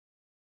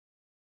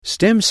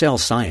Stem cell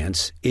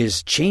science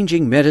is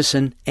changing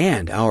medicine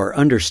and our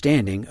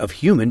understanding of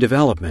human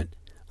development.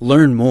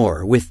 Learn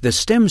more with the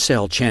Stem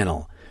Cell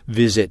Channel.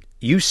 Visit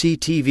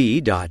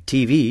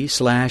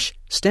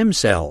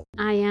uctv.tv/stemcell.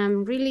 I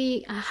am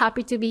really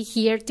happy to be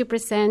here to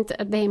present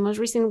the most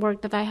recent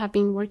work that I have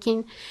been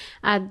working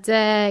at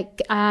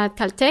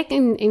Caltech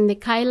in the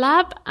Chi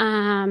Lab.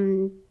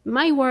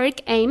 My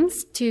work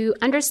aims to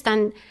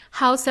understand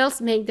how cells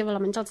make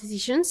developmental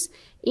decisions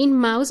in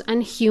mouse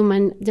and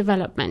human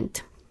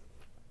development.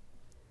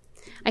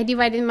 I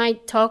divided my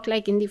talk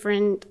in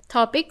different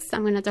topics.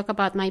 I'm going to talk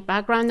about my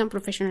background and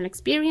professional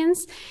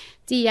experience,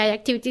 DEI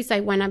activities I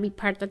want to be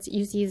part of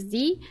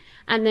UCSD,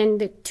 and then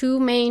the two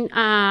main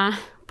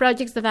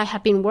projects that I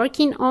have been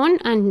working on.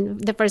 And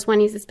the first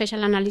one is the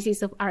spatial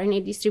analysis of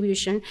RNA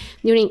distribution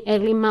during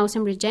early mouse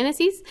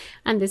embryogenesis.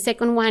 And the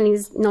second one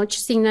is notch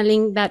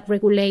signaling that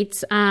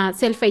regulates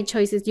cell fate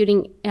choices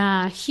during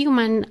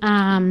human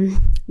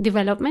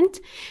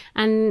development.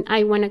 And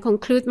I want to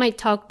conclude my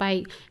talk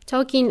by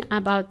talking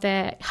about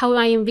how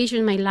I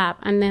envision my lab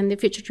and then the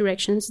future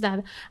directions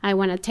that I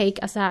want to take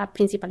as a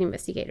principal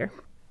investigator.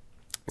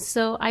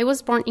 So I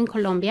was born in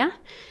Colombia.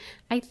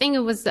 I think I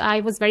was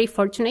very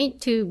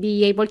fortunate to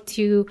be able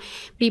to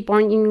be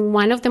born in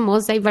one of the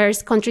most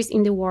diverse countries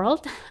in the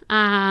world.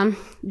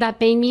 That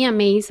made me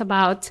amazed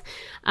about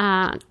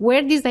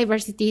where this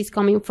diversity is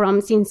coming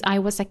from since I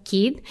was a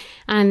kid.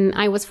 And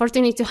I was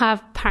fortunate to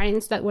have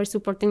parents that were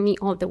supporting me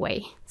all the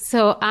way.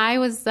 So I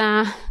was,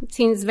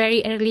 since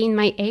very early in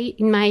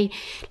my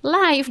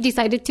life,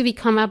 decided to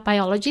become a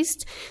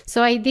biologist.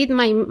 So I did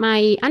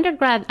my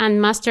undergrad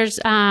and master's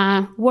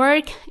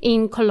work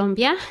in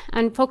Colombia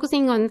and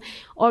focusing on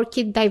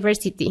orchid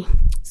diversity.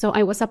 So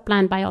I was a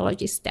plant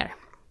biologist there.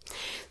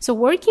 So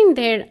working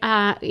there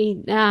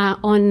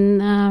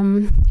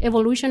on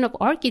evolution of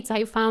orchids,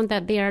 I found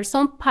that there are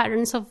some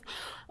patterns of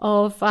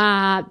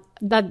that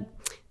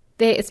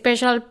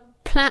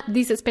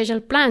these special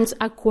plants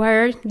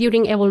acquire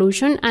during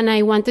evolution, and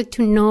I wanted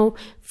to know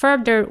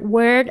further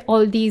where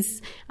all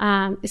these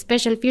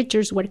special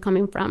features were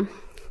coming from.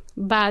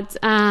 But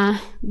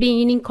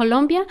being in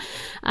Colombia,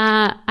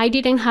 I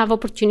didn't have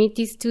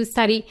opportunities to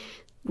study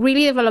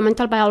really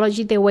developmental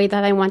biology the way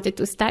that I wanted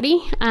to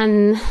study,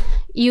 and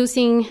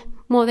using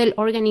model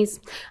organisms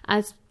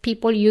as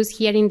people use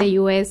here in the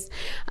US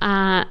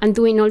and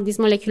doing all this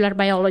molecular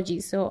biology.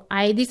 So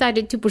I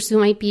decided to pursue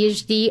my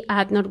Ph.D.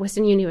 at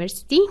Northwestern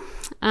University.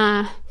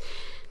 And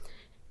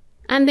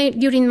then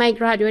during my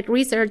graduate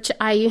research,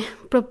 I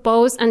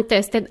proposed and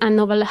tested a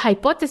novel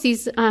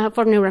hypothesis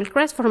for neural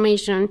crest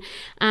formation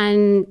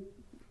and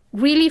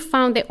really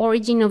found the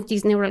origin of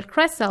these neural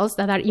crest cells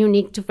that are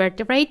unique to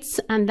vertebrates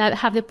and that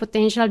have the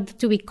potential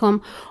to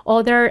become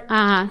other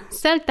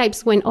cell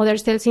types when other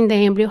cells in the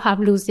embryo have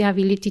lost the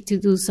ability to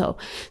do so.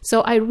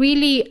 So I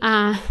really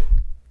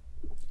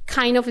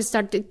kind of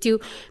started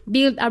to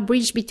build a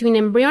bridge between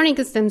embryonic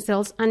stem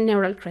cells and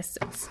neural crest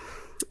cells.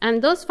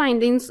 And those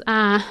findings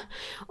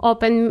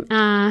opened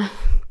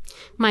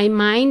my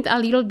mind a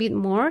little bit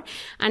more,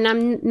 and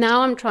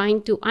I'm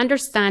trying to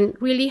understand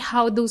really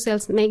how do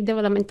cells make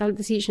developmental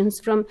decisions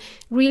from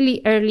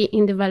really early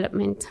in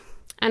development.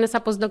 And as a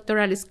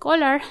postdoctoral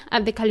scholar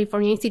at the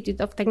California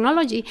Institute of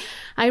Technology,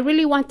 I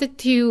really wanted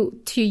to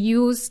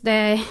use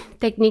the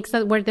techniques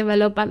that were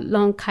developed at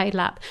Lone Chi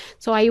Lab.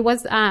 So I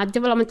was a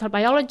developmental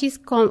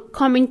biologist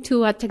coming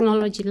to a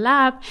technology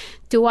lab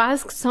to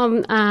ask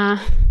some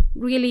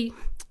really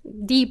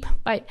deep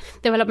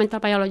developmental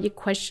biology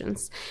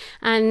questions.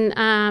 And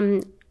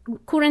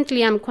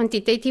currently, I'm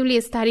quantitatively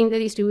studying the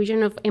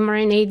distribution of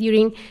mRNA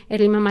during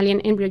early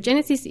mammalian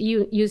embryogenesis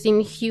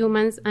using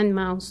humans and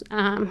mouse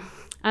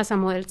as a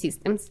model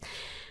systems.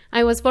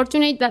 I was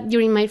fortunate that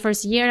during my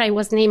first year, I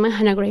was named a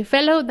Hannah Gray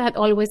Fellow. That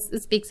always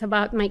speaks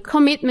about my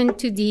commitment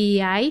to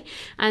DEI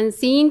and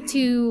seeing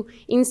to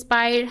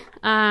inspire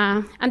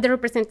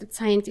underrepresented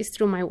scientists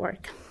through my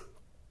work.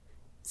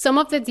 Some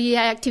of the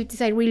DEI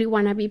activities I really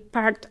want to be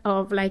part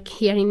of, like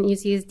here in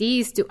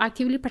UCSD, is to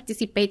actively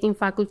participate in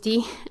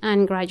faculty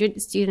and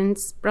graduate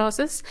students'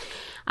 process,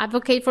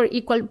 advocate for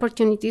equal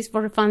opportunities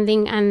for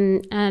funding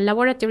and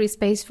laboratory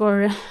space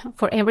for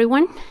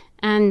everyone,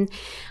 and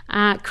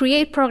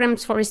create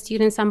programs for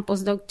students and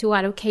postdocs to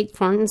allocate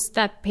funds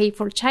that pay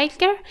for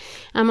childcare.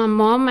 I'm a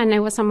mom, and I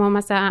was a mom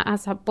as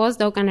a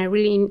postdoc, and I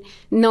really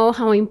know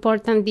how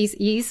important this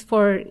is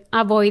for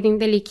avoiding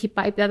the leaky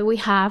pipe that we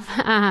have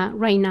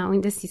right now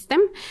in the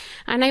system.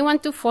 And I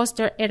want to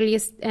foster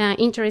earliest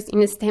interest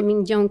in STEM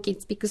in young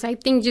kids, because I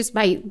think just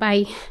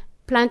by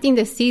planting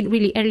the seed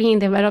really early in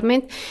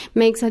development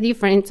makes a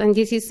difference. And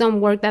this is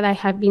some work that I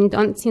have been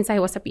done since I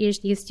was a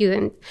PhD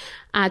student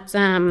at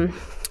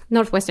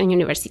Northwestern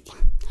University.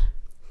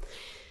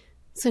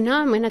 So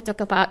now I'm going to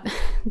talk about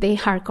the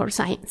hardcore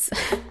science.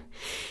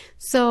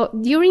 So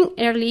during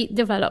early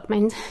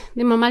development,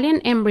 the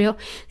mammalian embryo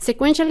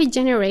sequentially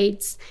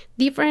generates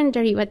different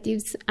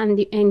derivatives and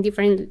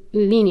different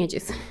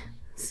lineages.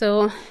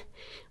 So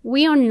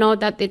we all know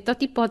that the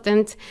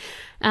totipotent,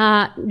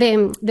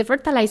 the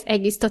fertilized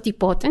egg is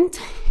totipotent,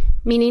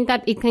 meaning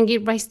that it can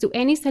give rise to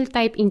any cell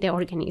type in the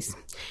organism.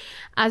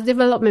 As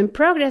development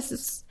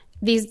progresses,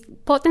 this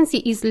potency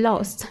is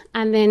lost,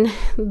 and then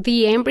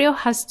the embryo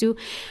has to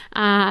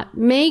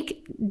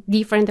make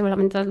different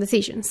developmental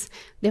decisions.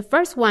 The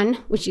first one,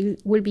 which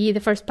will be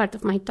the first part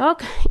of my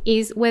talk,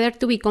 is whether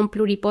to become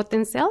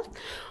pluripotent cells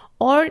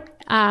or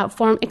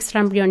form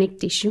extraembryonic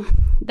tissue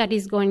that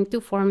is going to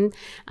form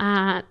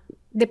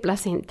the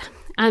placenta.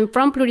 And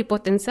from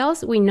pluripotent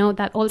cells, we know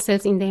that all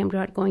cells in the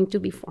embryo are going to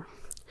be formed.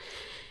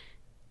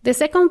 The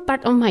second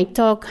part of my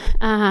talk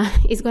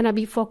is going to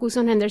be focused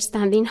on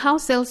understanding how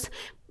cells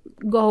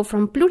go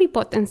from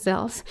pluripotent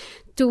cells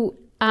to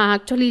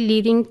actually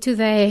leading to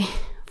the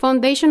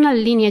foundational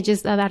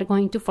lineages that are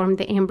going to form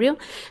the embryo,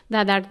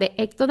 that are the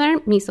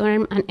ectoderm,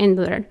 mesoderm, and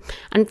endoderm.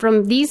 And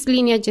from these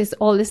lineages,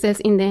 all the cells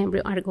in the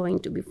embryo are going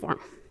to be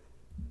formed.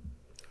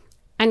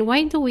 And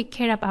why do we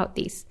care about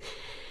this?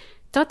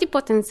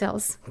 Totipotent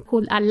cells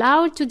could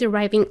allow to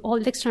deriving all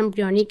the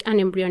extraembryonic and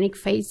embryonic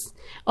phase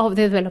of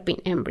the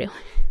developing embryo.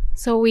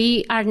 So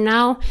we are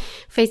now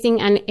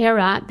facing an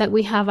era that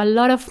we have a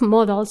lot of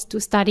models to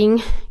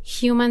studying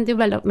human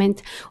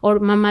development or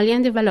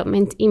mammalian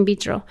development in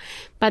vitro.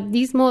 But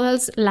these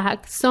models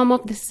lack some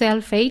of the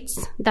cell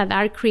fates that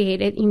are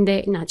created in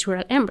the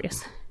natural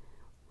embryos.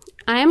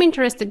 I am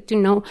interested to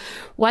know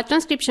what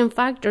transcription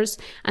factors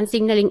and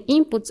signaling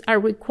inputs are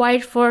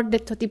required for the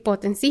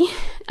totipotency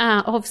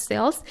of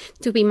cells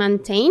to be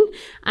maintained,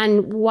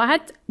 and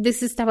what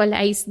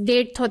destabilize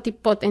their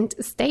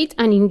totipotent state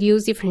and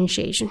induce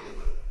differentiation.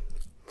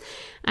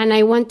 And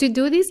I want to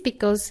do this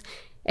because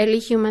early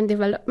human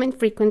development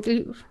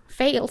frequently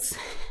fails.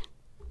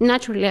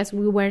 Naturally, as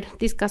we were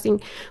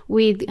discussing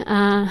with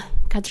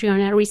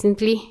Catriona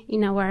recently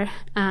in our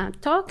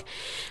talk,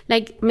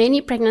 like many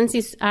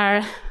pregnancies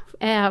are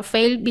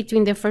failed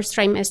between the first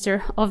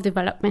trimester of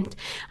development.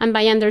 And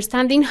by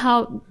understanding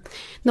how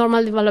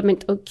normal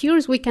development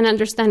occurs, we can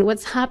understand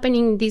what's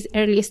happening in these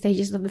early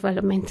stages of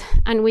development.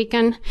 And we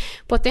can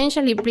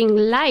potentially bring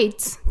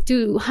light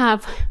to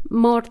have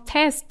more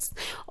tests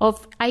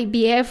of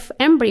IVF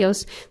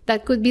embryos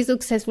that could be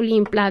successfully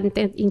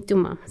implanted into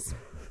moms.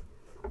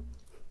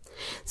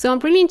 So I'm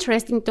really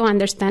interested to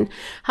understand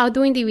how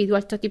do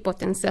individual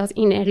totipotent cells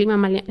in early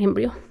mammalian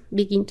embryo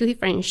begin to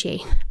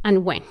differentiate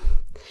and when.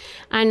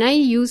 And I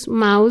use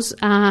mouse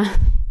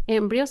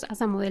embryos as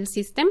a model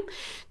system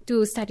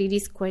to study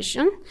this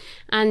question.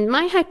 And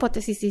my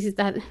hypothesis is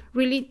that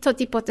really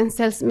totipotent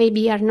cells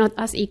maybe are not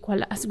as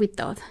equal as we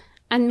thought.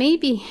 And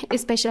maybe a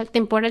special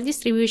temporal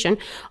distribution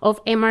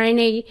of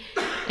mRNAs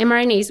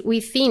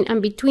within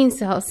and between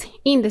cells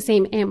in the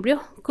same embryo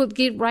could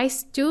give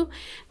rise to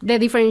the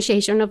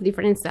differentiation of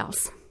different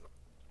cells.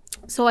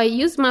 So I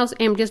use mouse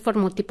embryos for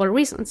multiple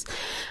reasons.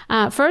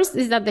 First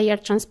is that they are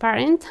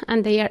transparent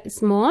and they are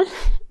small.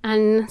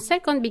 And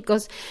second,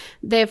 because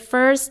the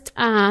first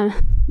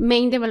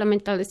main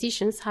developmental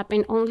decisions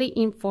happen only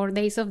in 4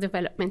 days of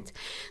development.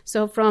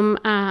 So from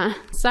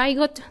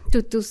zygote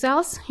to 2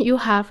 cells, you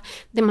have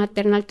the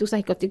maternal to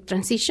zygotic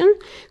transition.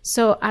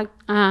 So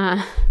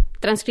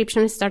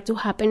transcription starts to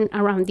happen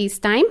around this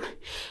time.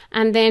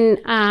 And then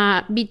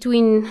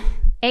between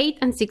 8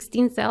 and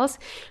 16 cells,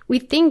 we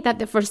think that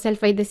the first cell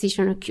fate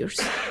decision occurs.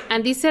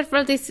 And this cell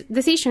fate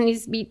decision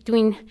is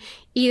between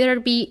either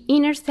the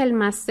inner cell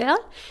mass cell,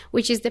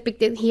 which is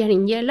depicted here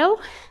in yellow,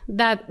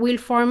 that will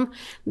form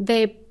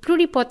the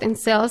pluripotent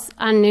cells,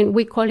 and then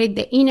we call it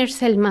the inner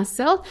cell mass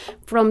cell.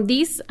 From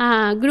this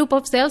group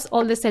of cells,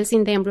 all the cells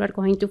in the embryo are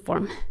going to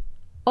form.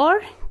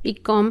 Or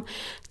become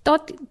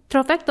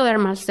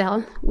trophectodermal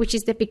cell, which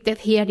is depicted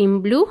here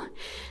in blue,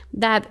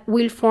 that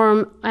will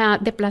form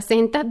the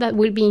placenta that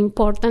will be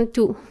important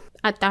to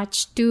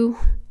attach to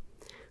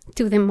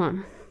the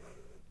mom,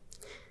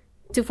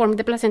 to form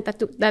the placenta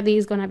that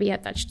is going to be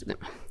attached to the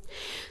mom.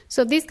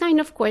 So these kind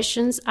of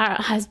questions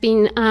has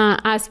been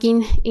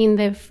asking in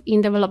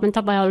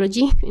developmental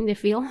biology in the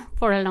field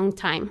for a long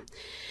time.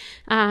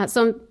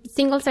 Some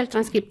single-cell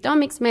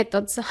transcriptomics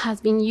methods has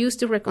been used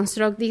to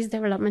reconstruct these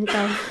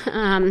developmental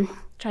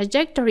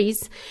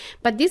trajectories,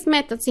 but these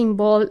methods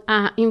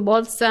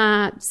involves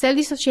cell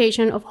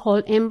dissociation of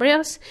whole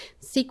embryos,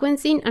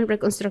 sequencing, and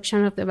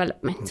reconstruction of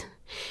development.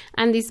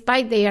 And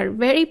despite they are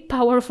very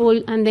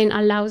powerful and then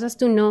allows us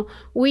to know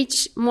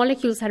which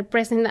molecules are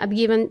present at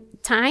given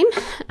time,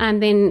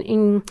 and then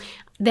in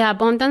the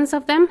abundance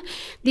of them,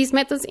 these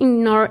methods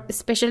ignore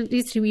spatial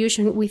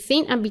distribution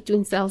within and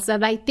between cells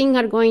that I think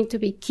are going to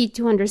be key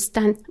to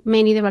understand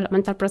many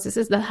developmental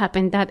processes that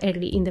happen that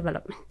early in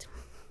development.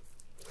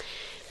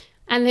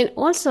 And then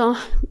also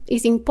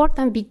is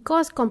important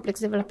because complex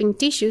developing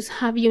tissues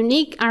have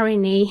unique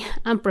RNA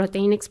and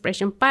protein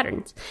expression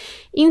patterns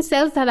in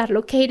cells that are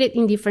located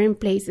in different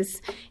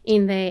places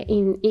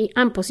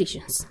and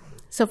positions.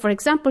 So, for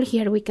example,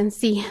 here we can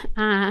see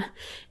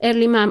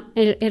early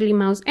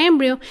mouse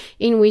embryo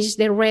in which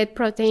the red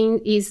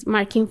protein is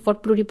marking for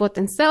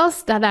pluripotent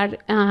cells that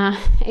are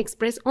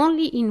expressed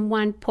only in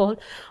one pole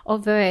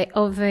of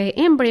the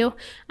embryo,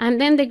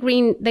 and then the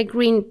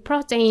green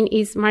protein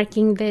is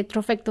marking the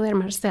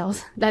trophectodermal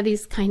cells that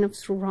is kind of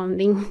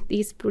surrounding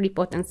these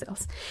pluripotent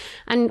cells.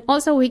 And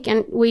also we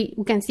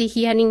can see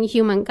here in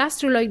human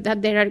gastroid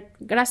that there are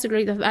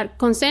gastroids that are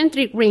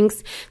concentric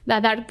rings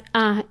that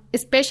are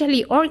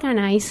especially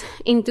organized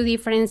into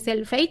different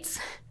cell fates,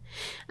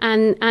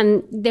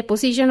 and the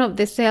position of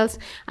the cells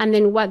and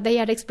then what they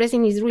are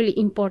expressing is really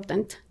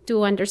important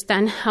to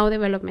understand how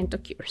development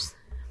occurs.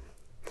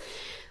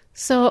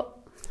 So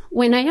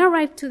when I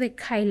arrived to the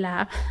Kai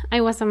lab, I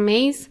was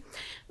amazed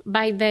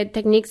by the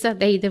techniques that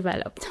they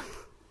developed.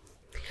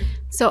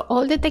 So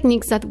all the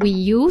techniques that we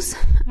use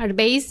are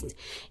based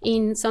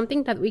in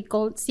something that we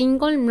call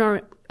single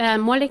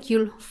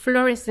molecule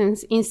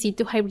fluorescence in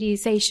situ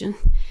hybridization,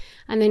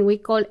 and then we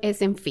call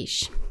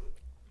SM-FISH.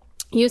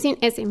 Using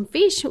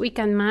SM-FISH, we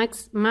can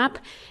map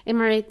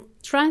mRNA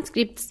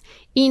transcripts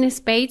in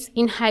space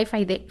in high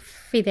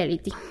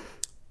fidelity.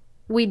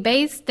 We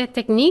base the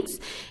techniques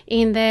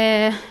in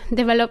the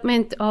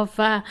development of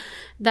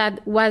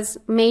that was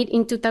made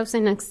in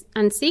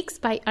 2006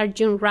 by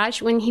Arjun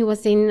Raj when he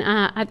was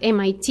at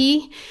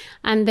MIT,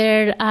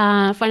 under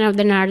Van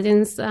der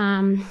Naarden's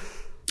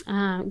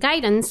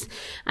guidance,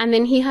 and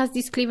then he has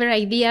this clever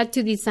idea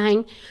to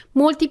design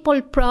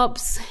multiple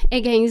probes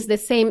against the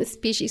same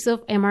species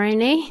of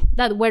mRNA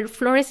that were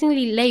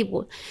fluorescently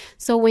labeled.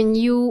 So when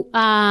you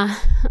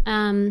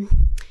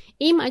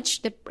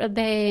image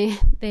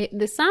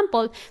the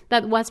sample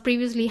that was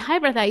previously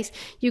hybridized,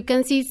 you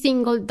can see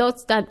single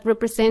dots that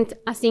represent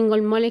a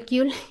single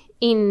molecule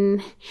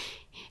in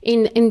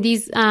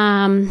this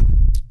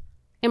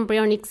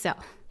embryonic cell.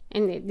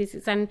 And this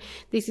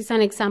is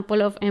an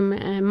example of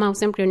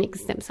mouse embryonic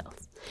stem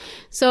cells.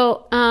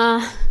 So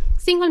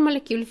single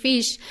molecule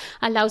FISH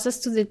allows us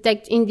to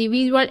detect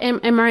individual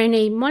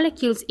mRNA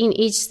molecules in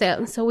each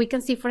cell. So we can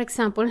see, for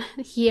example,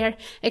 here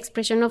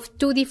expression of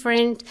two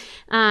different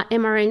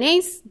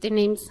mRNAs. The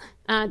names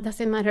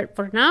doesn't matter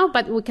for now,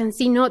 but we can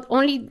see not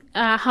only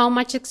how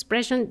much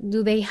expression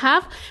do they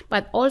have,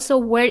 but also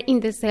where in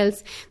the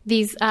cells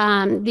these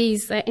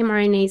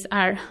mRNAs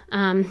are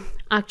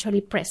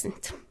actually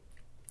present.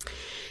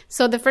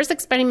 So the first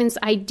experiments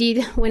I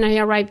did when I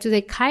arrived to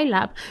the Kai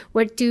lab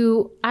were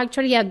to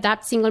actually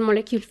adapt single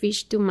molecule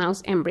FISH to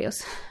mouse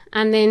embryos.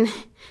 And then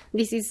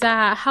this is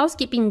a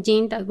housekeeping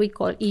gene that we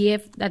call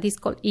that is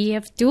called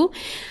EF2.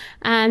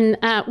 And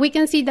we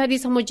can see that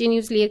is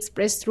homogeneously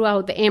expressed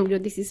throughout the embryo.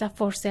 This is a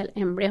 4-cell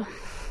embryo.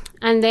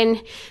 And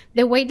then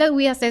the way that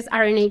we assess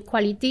RNA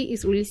quality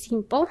is really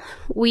simple.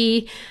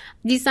 We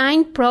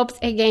design probes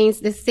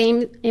against the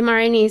same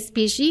mRNA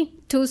species,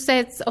 2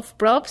 sets of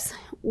probes.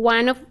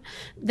 One of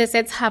the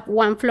sets have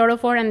one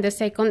fluorophore and the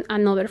second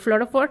another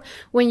fluorophore.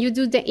 When you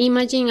do the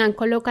imaging and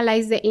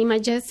colocalize the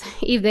images,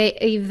 if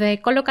the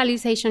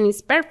colocalization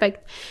is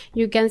perfect,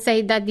 you can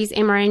say that this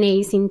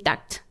mRNA is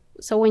intact.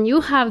 So when you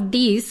have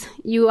this,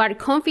 you are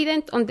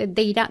confident on the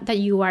data that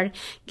you are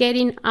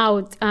getting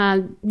out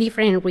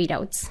different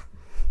readouts.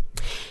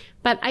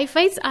 But I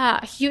faced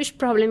a huge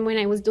problem when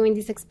I was doing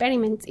these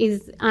experiments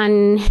is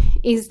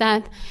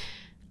that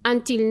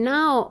until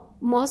now,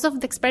 most of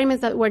the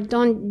experiments that were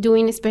done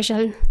doing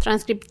spatial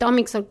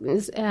transcriptomics or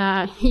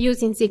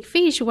using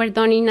SIG-FISH were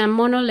done in a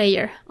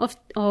monolayer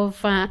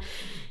of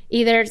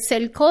either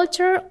cell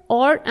culture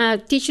or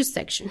tissue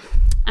section.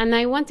 And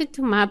I wanted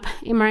to map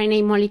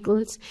mRNA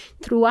molecules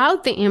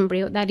throughout the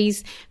embryo that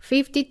is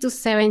 50 to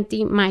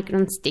 70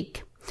 microns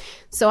thick.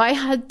 So I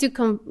had to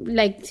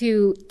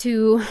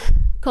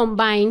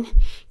combine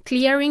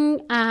clearing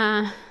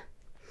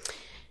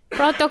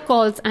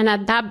protocols and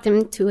adapt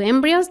them to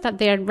embryos that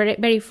they are very,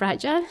 very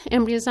fragile,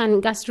 embryos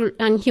and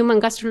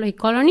human gastroid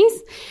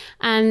colonies,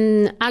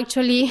 and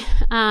actually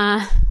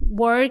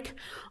work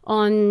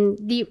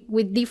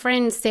with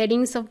different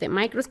settings of the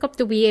microscope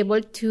to be able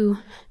to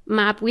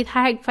map with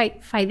high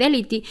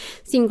fidelity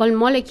single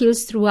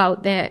molecules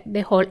throughout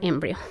the whole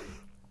embryo.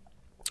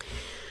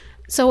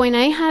 So when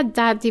I had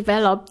that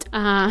developed,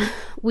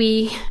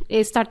 we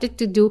started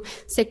to do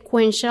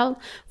sequential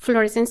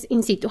fluorescence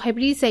in situ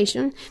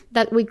hybridization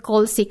that we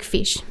call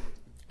SIG-FISH.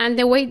 And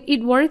the way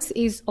it works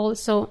is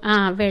also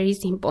very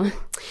simple.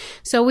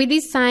 So we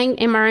designed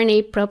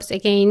mRNA probes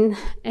against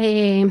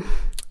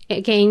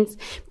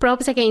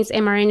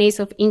mRNAs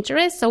of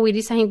interest. So we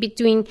designed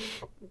between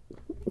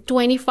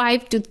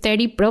 25 to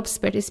 30 probes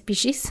per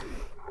species.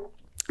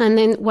 And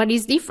then what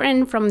is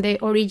different from the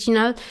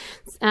original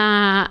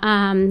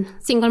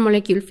single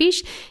molecule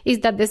FISH is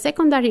that the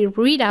secondary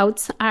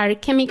readouts are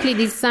chemically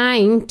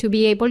designed to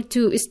be able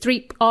to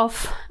strip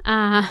off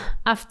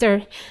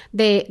after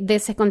the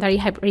secondary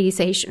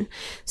hybridization.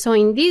 So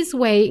in this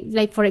way,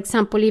 like for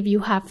example, if you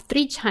have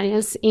 3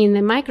 channels in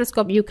the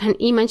microscope, you can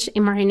image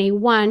mRNA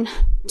 1,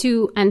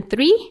 2, and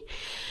 3.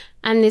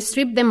 and they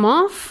strip them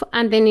off.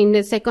 And then in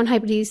the second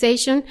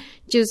hybridization,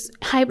 just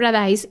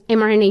hybridize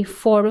mRNA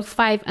 4,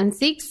 5, and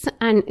 6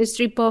 and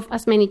strip off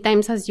as many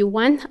times as you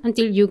want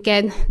until you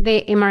get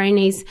the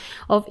mRNAs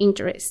of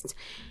interest.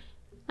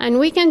 And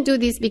we can do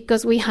this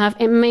because we have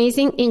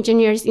amazing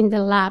engineers in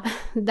the lab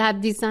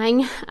that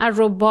design a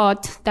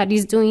robot that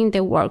is doing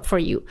the work for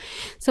you.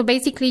 So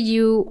basically,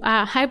 you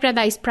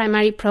hybridize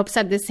primary probes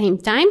at the same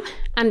time,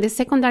 and the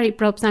secondary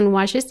probes and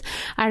washes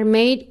are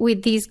made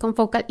with this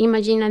confocal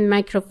imaging and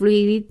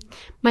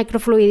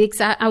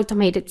microfluidics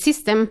automated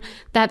system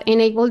that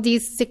enable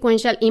this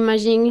sequential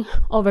imaging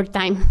over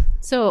time.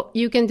 So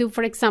you can do,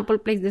 for example,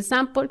 place the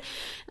sample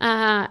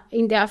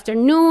in the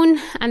afternoon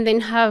and then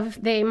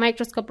have the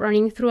microscope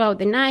running throughout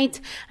the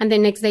night, and the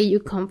next day you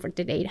come for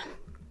the data.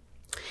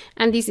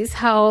 And this is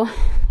how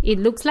it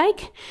looks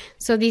like.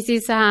 So this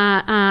is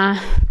a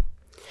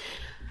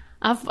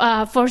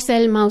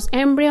 4-cell mouse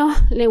embryo.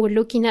 We're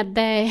looking at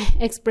the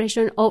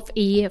expression of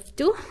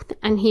EF2,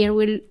 and here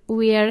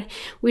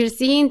we're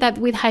seeing that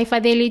with high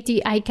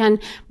fidelity I can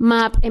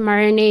map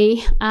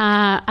mRNA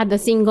at the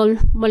single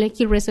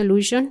molecule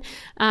resolution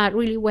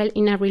really well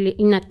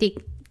in a thick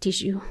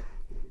tissue.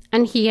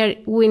 And here,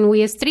 when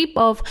we strip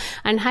off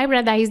and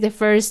hybridize the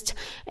first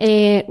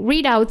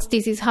readouts,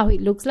 this is how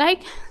it looks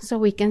like. So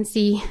we can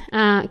see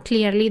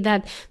clearly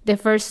that the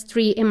first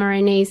 3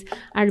 mRNAs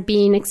are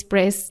being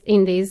expressed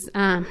in this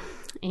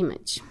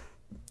image.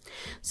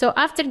 So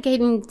after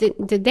getting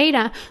the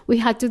data, we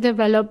had to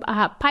develop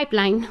a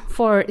pipeline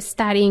for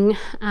studying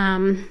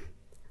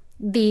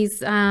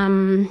these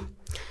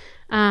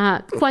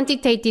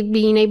quantitative,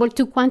 being able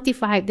to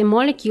quantify the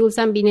molecules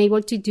and being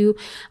able to do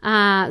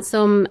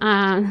some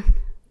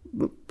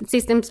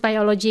systems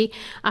biology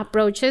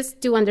approaches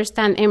to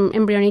understand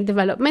embryonic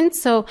development.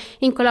 So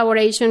in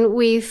collaboration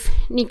with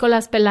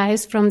Nicolas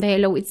Pelaez from the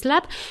Elowitz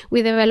lab,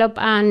 we developed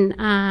an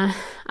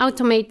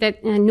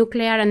automated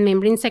nuclear and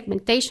membrane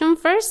segmentation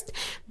first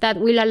that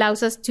will allow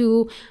us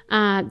to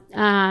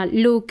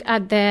look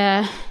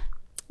at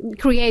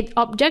create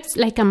objects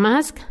like a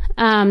mask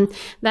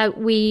that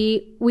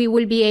we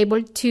will be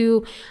able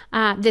to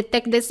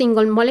detect the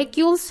single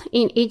molecules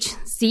in each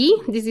C.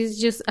 This is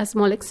just a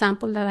small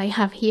example that I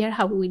have here,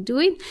 how we do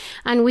it.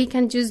 And we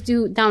can just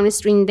do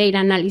downstream data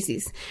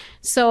analysis.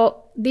 So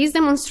this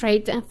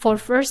demonstrates for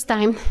first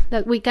time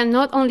that we can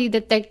not only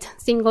detect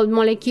single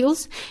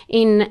molecules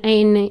in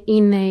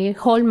a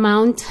whole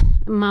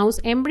mouse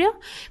embryo,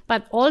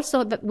 but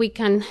also that we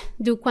can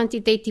do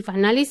quantitative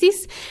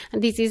analysis.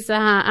 And this is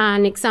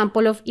an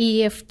example of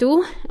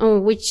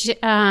EF2, which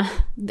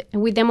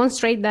we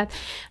demonstrate that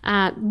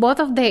both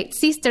of the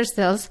sister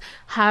cells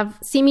have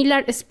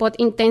similar spot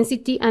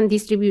intensity and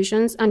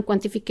distributions and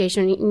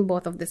quantification in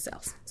both of the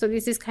cells. So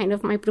this is kind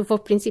of my proof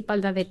of principle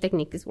that the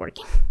technique is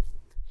working.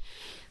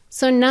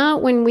 So now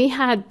when we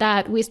had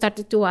that, we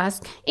started to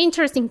ask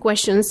interesting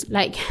questions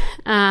like,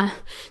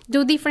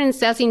 do different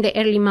cells in the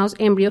early mouse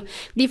embryo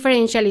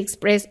differentially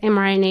express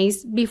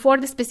mRNAs before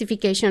the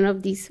specification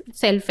of this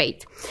cell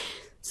fate?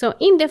 So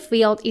in the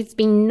field, it's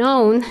been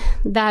known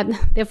that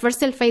the first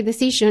cell fate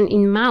decision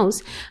in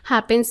mouse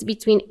happens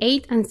between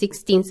 8 and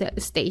 16 cell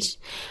stage.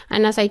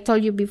 And as I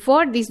told you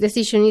before, this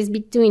decision is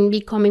between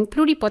becoming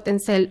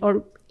pluripotent cell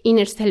or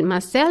inner cell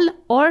mast cell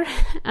or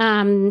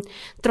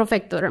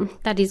trophectoderm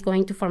that is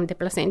going to form the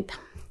placenta.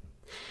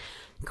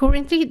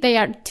 Currently,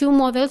 there are 2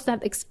 models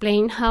that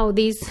explain how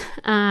this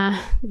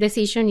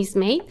decision is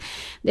made.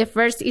 The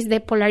first is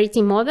the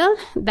polarity model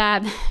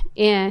that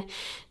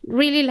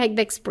really like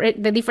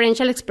the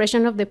differential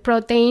expression of the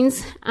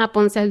proteins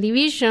upon cell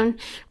division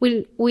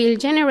will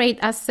generate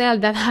a cell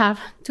that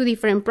have 2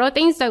 different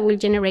proteins that will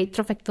generate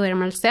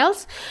trophectodermal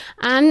cells,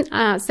 and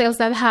cells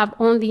that have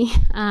only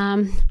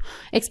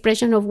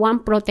expression of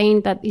 1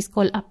 protein that is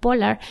called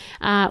apolar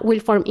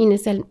will form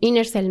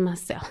inner cell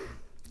mast cell.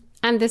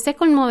 And the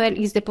second model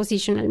is the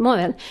positional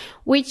model,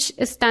 which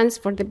stands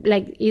for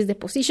is the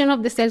position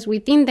of the cells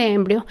within the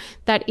embryo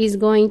that is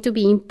going to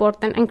be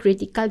important and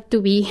critical to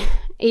be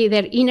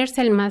either inner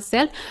cell mast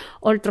cell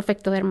or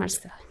trophectodermal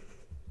cell.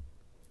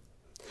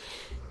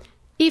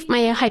 If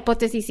my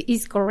hypothesis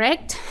is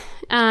correct,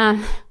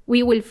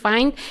 we will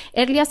find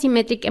early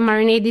asymmetric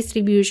mRNA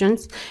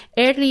distributions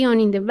early on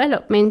in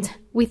development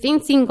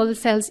within single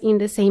cells in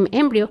the same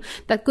embryo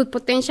that could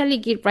potentially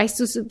give rise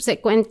to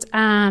subsequent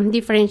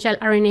differential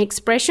RNA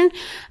expression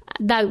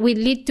that will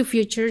lead to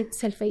future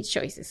cell fate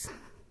choices.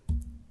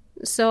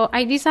 So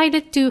I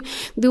decided to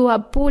do a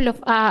pool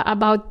of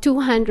about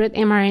 200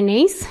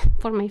 mRNAs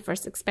for my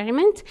first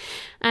experiment.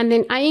 And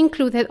then I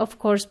included, of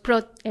course,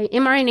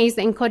 mRNAs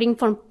encoding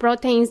for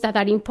proteins that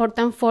are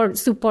important for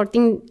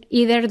supporting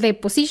either the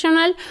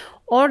positional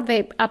or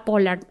the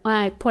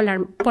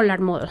polar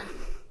model.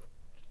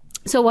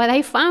 So what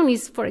I found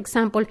is, for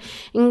example,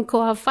 in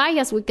CoA5,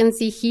 as we can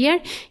see here,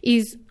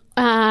 is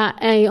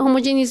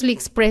homogeneously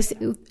expressed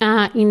in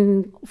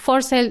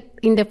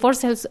the 4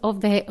 cells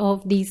of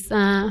this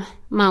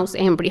mouse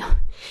embryo.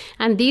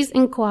 And this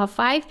in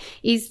CoA5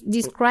 is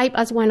described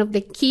as one of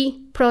the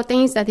key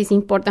proteins that is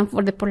important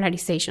for the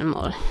polarization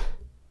model.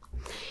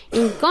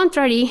 In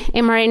contrary,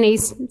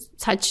 mRNAs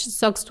such as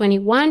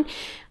SOX21,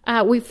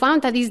 we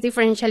found that is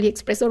differentially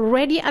expressed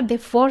already at the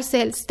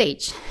 4-cell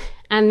stage.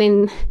 And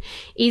then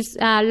it's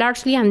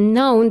largely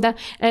known that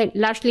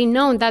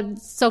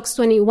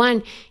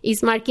SOX21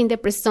 is marking the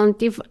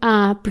presumptive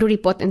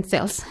pluripotent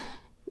cells.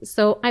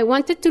 So I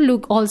wanted to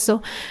look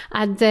also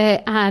at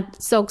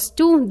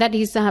SOX2, that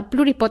is a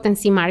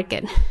pluripotency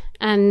marker.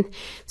 And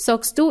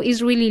SOX2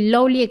 is really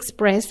lowly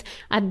expressed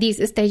at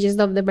these stages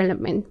of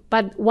development.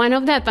 But one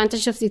of the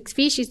advantages of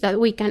 6-FISH is that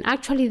we can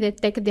actually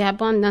detect the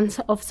abundance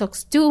of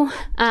SOX2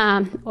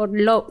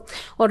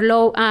 or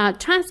low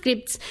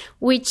transcripts,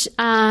 which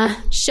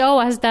show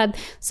us that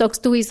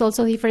SOX2 is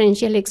also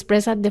differentially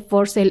expressed at the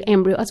 4-cell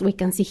embryo, as we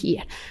can see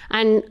here.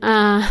 And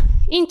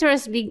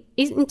interestingly,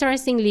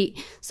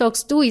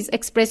 SOX2 is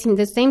expressed in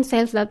the same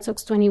cells that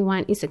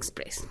SOX21 is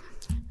expressed.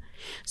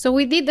 So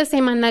we did the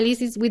same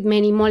analysis with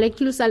many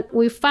molecules, and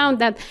we found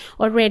that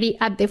already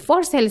at the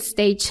 4-cell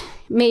stage,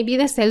 maybe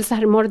the cells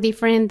are more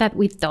different than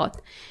we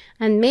thought.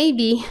 And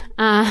maybe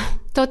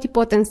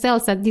totipotent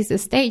cells at this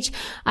stage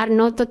are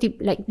not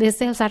the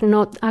cells are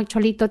not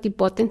actually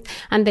totipotent,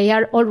 and they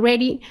are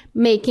already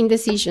making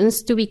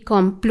decisions to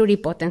become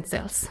pluripotent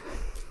cells.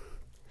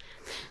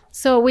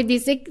 So with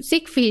this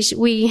 6-FISH,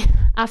 we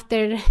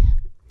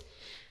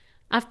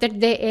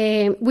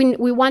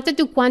wanted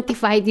to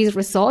quantify these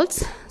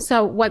results.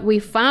 So what we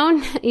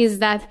found is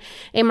that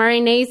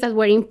mRNAs that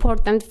were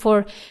important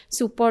for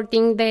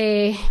supporting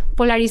the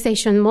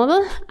polarization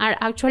model are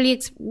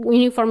actually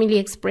uniformly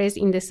expressed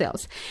in the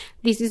cells.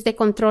 This is the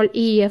control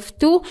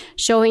EF2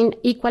 showing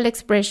equal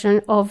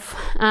expression of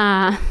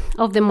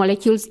the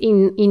molecules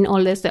in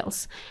all the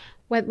cells.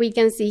 What we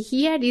can see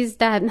here is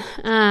that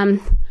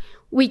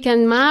we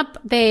can map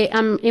the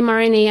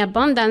mRNA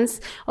abundance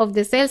of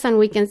the cells, and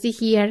we can see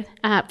here,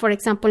 for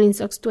example, in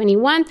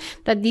SOX21,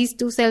 that these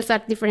two cells are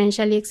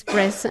differentially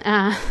expressed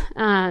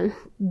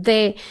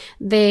the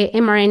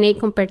mRNA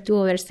compared to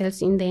other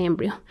cells in the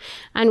embryo.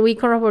 And we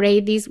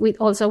corroborate this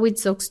also with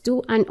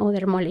SOX2 and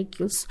other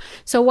molecules.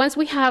 So once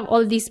we have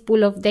all this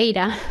pool of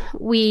data,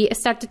 we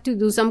started to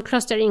do some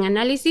clustering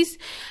analysis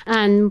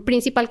and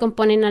principal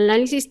component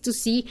analysis to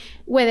see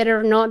whether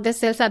or not the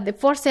cells at the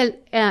 4-cell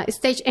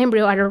stage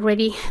embryo are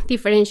already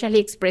differentially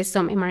expressed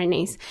some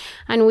mRNAs.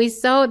 And we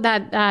saw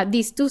that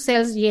these two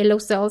cells, yellow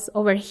cells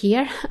over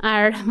here,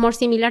 are more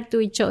similar to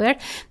each other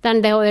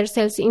than the other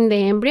cells in the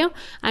embryo.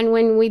 And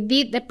when we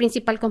did the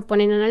principal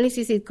component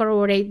analysis, it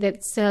corroborated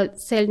that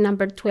cell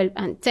number 12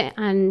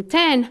 and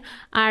 10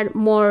 are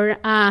more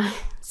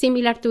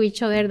similar to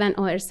each other than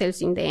other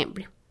cells in the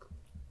embryo.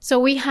 So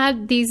we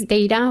had this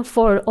data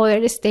for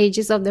other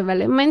stages of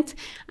development,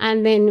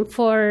 and then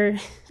for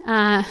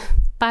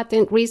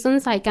patent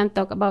reasons, I can't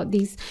talk about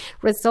these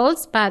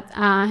results, but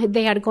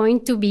they are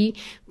going to be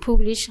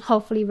published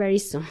hopefully very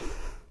soon.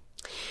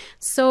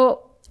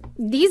 So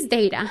this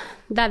data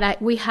that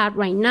we have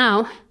right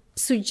now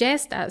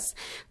suggests us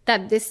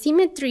that the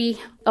symmetry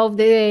of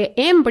the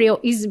embryo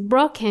is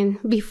broken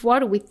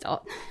before we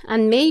thought,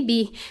 and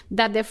maybe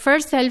that the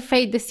first cell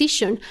fate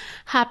decision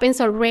happens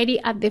already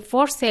at the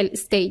 4-cell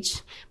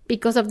stage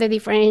because of the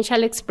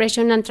differential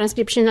expression and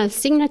transcriptional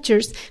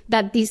signatures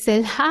that these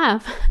cells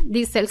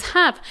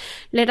have.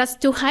 Led us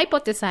to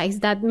hypothesize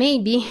that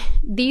maybe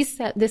the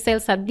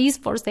cells at this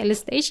 4-cell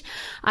stage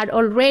are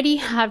already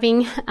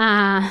having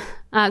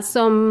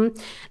some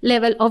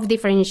level of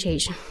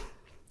differentiation.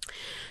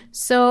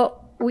 So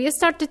we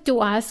started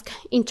to ask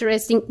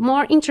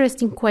more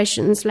interesting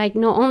questions, like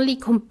not only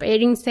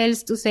comparing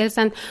cells to cells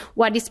and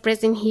what is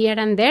present here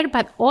and there,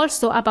 but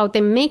also about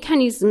the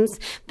mechanisms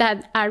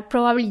that are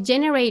probably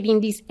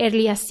generating these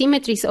early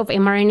asymmetries of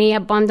mRNA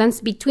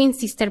abundance between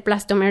sister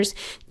plastomers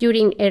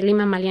during early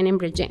mammalian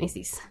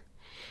embryogenesis.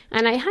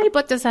 And I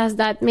hypothesized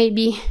that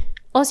maybe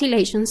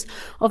oscillations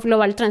of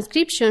global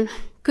transcription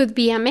could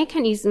be a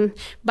mechanism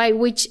by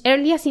which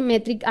early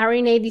asymmetric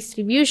RNA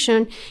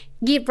distribution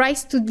give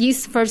rise to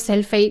this first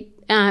cell fate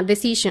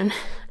decision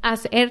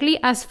as early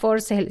as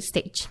 4-cell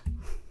stage.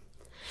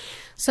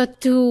 So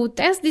to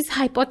test this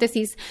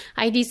hypothesis,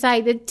 I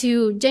decided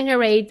to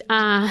generate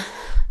a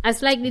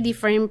slightly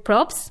different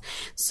probes.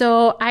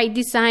 So I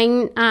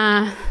designed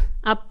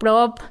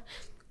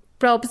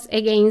probes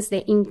against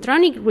the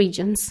intronic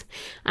regions,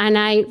 and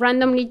I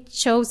randomly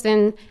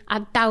chosen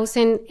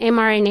 1,000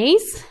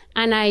 mRNAs,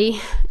 and I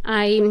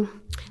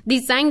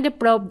designed the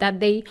probe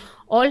that they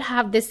all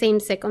have the same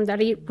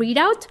secondary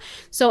readout.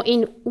 So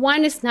in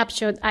one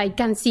snapshot, I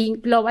can see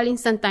global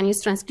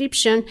instantaneous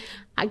transcription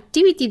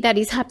activity that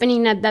is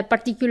happening at that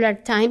particular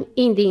time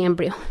in the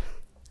embryo.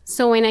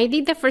 So when I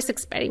did the first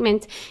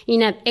experiment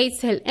in an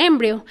 8-cell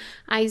embryo,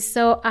 I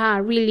saw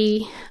a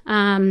really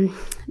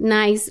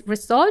nice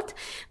result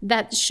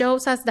that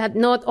shows us that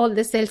not all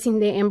the cells in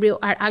the embryo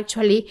are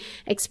actually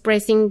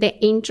expressing the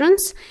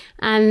introns,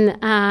 and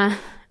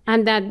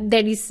that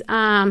there is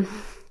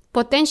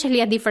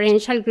potentially a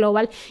differential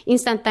global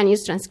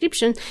instantaneous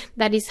transcription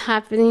that is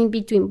happening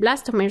between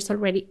blastomers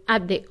already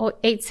at the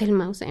 8-cell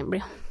mouse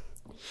embryo.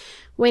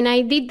 When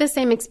I did the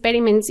same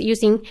experiments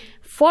using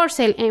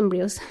 4-cell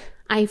embryos,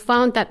 I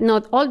found that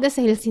not all the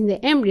cells in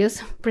the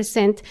embryos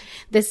present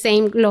the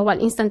same global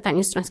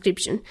instantaneous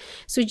transcription,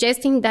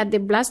 suggesting that the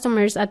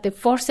blastomers at the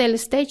 4-cell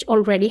stage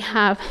already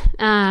have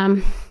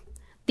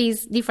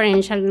this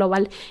differential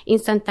global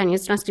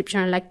instantaneous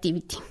transcriptional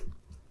activity.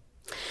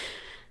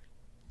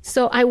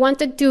 So I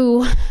wanted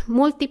to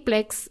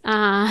multiplex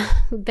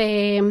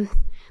the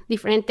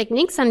different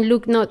techniques and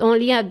look not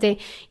only at the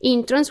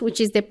introns,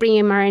 which is the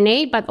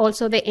pre-mRNA, but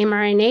also the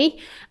mRNA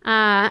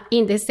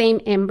in the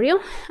same embryo,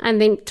 and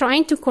then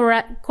trying to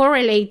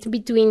correlate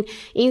between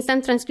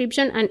instant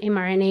transcription and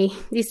mRNA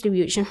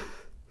distribution.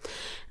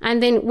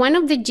 And then one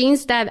of the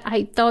genes that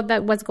I thought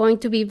that was going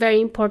to be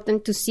very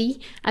important to see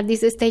at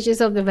these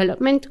stages of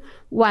development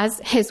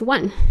was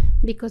HES1,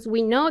 because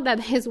we know that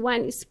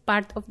HES1 is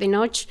part of the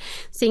Notch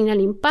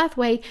signaling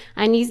pathway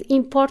and is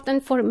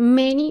important for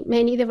many,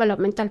 many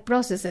developmental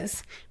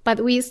processes.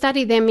 But we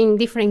study them in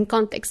different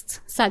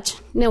contexts, such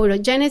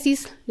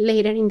neurogenesis,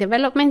 later in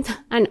development,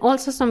 and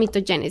also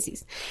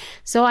somatogenesis.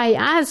 So I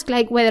asked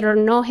whether or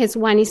not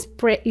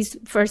HES1 is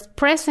first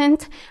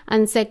present,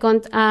 and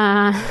second,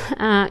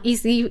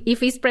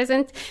 if it's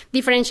present,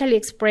 differentially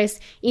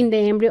expressed in the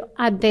embryo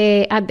at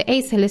the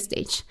A cell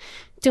stage.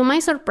 To my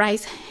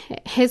surprise,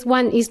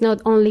 HES1 is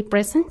not only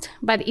present,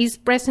 but is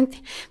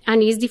present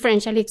and is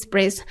differentially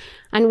expressed.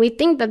 And we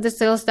think that the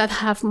cells that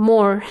have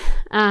more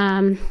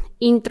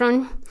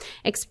intron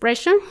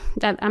expression,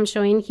 that I'm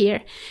showing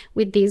here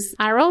with these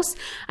arrows,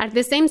 are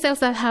the same cells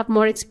that have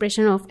more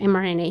expression of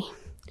mRNA.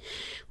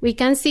 We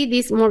can see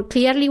this more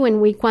clearly when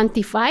we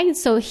quantify.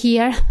 So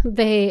here,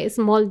 the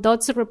small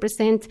dots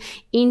represent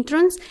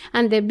introns,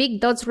 and the big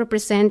dots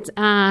represent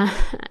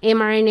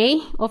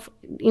mRNA of,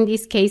 in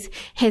this case,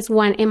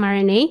 HES1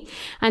 mRNA.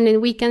 And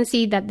then we can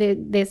see that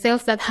the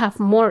cells that have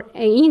more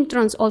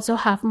introns also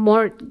have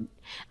more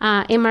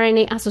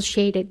mRNA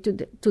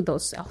associated to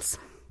those cells.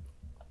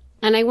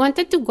 And I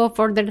wanted to go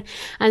further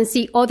and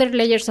see other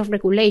layers of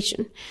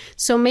regulation.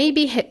 So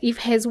maybe if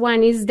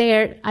HES1 is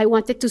there, I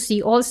wanted to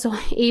see also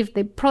if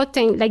the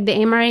protein, like the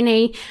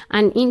mRNA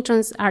and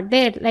introns are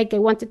there, I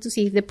wanted to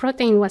see if the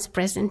protein was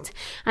present.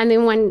 And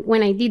then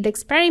when I did the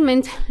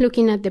experiment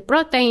looking at the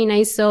protein,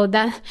 I saw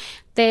that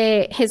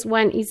the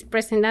HES1 is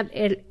present at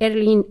in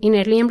early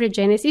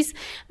embryogenesis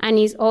and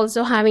is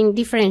also having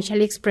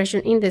differential expression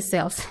in the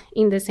cells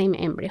in the same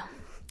embryo,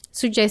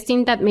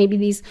 suggesting that maybe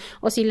this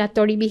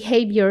oscillatory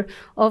behavior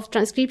of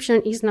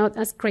transcription is not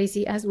as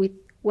crazy as we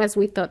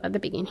thought at the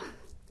beginning.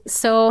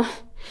 So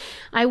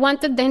I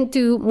wanted then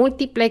to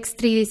multiplex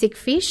 3D-seq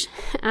fish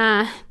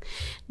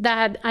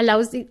that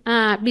allows the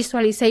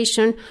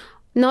visualization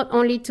not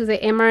only to the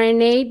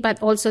mRNA,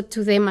 but also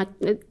to the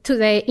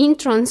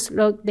introns,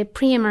 like the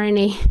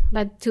pre-mRNA,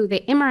 but to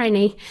the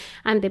mRNA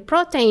and the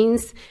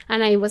proteins.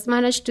 And I was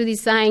managed to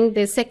design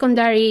the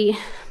secondary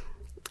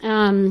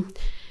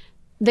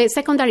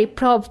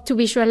probe to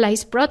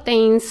visualize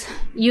proteins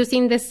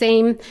using the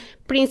same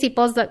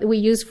principles that we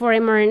use for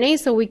mRNA,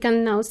 so we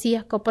can now see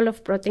a couple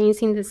of proteins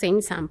in the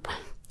same sample.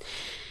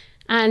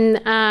 And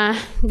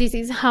this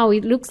is how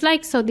it looks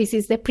like. So this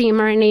is the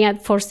pre-mRNA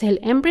at 4-cell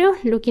embryo,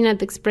 looking at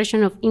the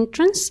expression of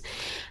introns.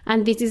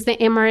 And this is the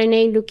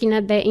mRNA looking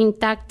at the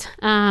intact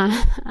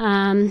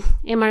mRNA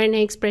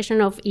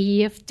expression of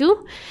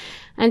EEF2.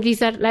 And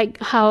these are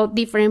how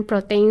different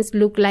proteins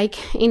look like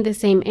in the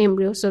same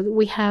embryo. So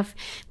we have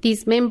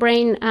this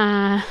membrane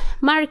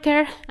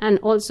marker and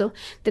also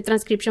the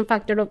transcription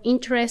factor of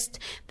interest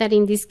that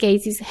in this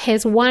case is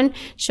HES1,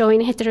 showing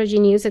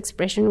heterogeneous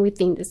expression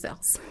within the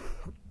cells.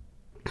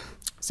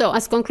 So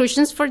as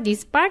conclusions for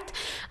this part,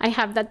 I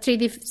have that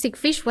 3D-seq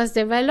fish was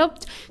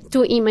developed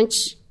to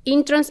image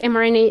introns,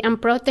 mRNA,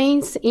 and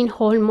proteins in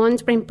whole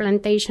month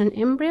pre-implantation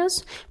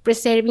embryos,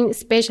 preserving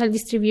spatial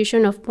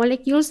distribution of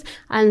molecules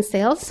and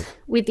cells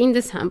within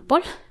the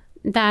sample.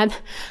 That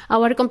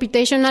our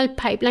computational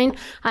pipeline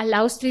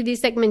allows 3D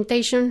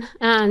segmentation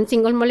and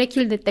single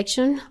molecule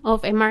detection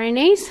of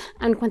mRNAs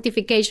and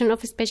quantification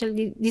of spatial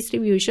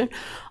distribution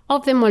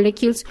of the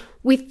molecules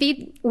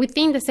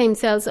within the same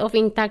cells of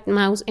intact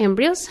mouse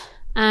embryos.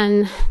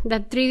 And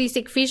that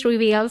 3D-seq fish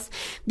reveals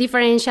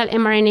differential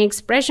mRNA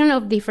expression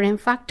of different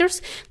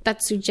factors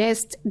that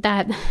suggest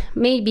that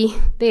maybe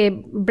the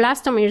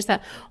blastomers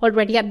that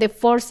already at the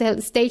 4-cell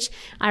stage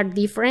are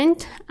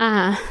different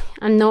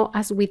and not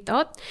as we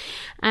thought.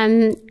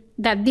 And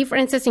that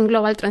differences in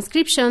global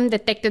transcription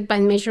detected by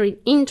measuring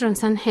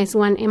introns and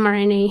HES1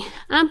 mRNA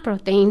and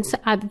proteins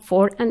at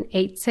 4 and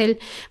 8-cell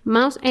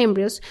mouse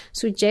embryos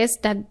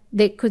suggest that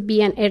there could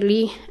be an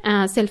early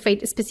cell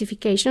fate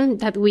specification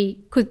that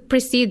we could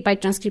precede by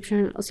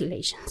transcriptional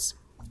oscillations.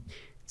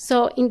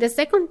 So in the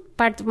second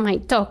part of my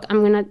talk,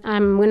 I'm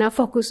gonna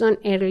focus on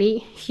early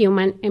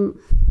human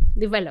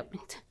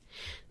development.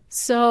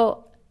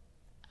 So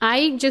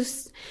I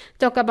just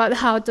talk about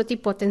how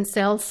totipotent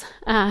cells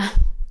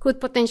could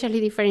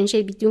potentially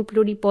differentiate between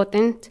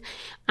pluripotent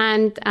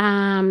and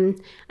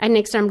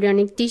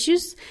extraembryonic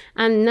tissues.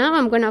 And now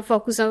I'm going to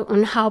focus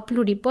on how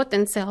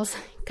pluripotent cells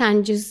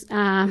can just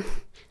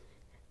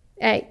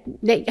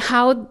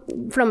how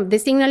from the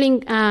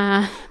signaling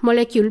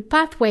molecule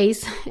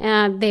pathways,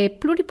 the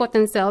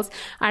pluripotent cells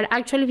are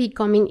actually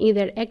becoming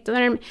either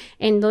ectoderm,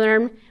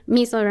 endoderm,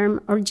 mesoderm,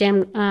 or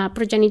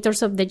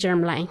progenitors of the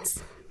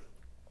germlines.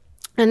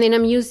 And then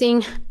I'm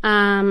using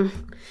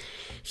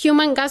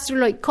human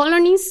gastruloid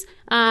colonies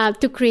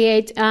to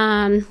create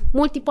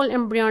multiple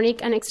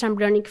embryonic and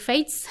extraembryonic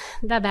fates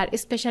that are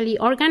especially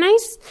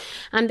organized.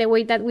 And the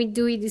way that we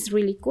do it is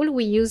really cool.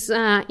 We use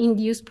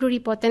induced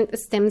pluripotent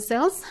stem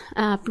cells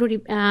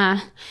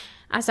as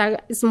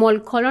small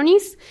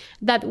colonies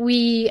that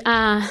we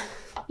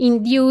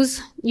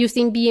induce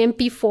using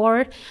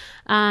BMP4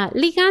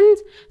 ligand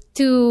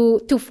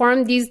to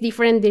form these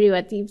different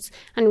derivatives.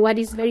 And what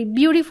is very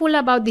beautiful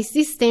about this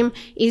system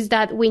is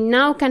that we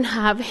now can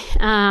have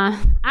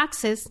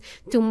access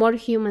to more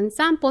human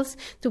samples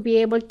to be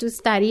able to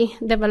study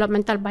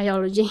developmental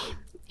biology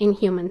in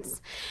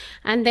humans.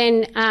 And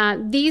then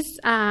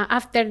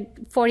after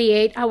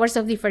 48 hours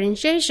of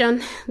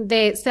differentiation,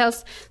 the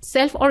cells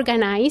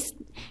self-organize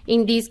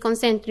in these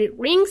concentric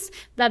rings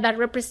that are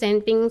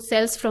representing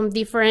cells from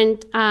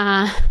different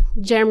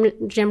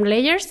germ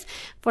layers.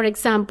 For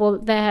example,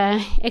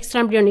 the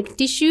extraembryonic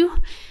tissue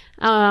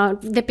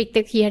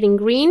depicted here in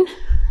green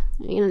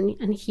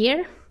and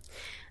here.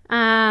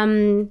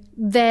 The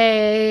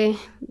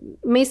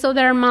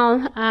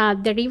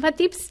mesodermal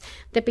derivatives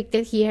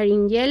depicted here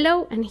in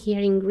yellow and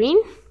here in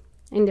green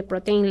in the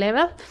protein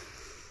level.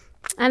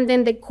 And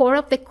then the core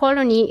of the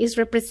colony is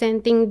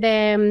representing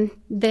the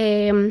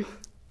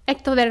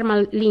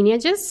ectodermal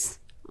lineages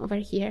over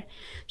here,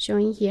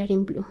 showing here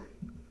in blue.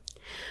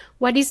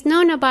 What is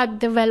known about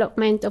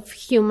development of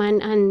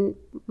human and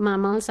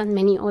mammals and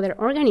many other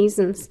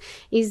organisms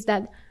is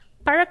that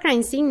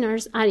paracrine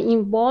signals are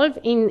involved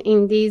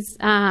in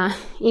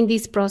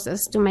this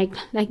process to make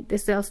like the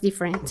cells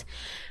different.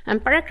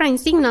 And paracrine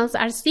signals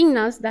are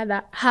signals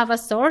that have a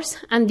source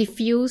and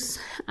diffuse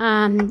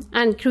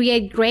and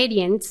create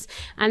gradients,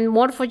 and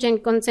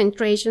morphogen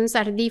concentrations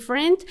are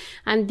different.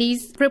 And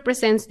this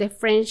represents the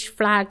French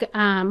flag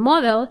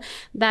model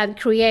that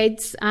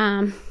creates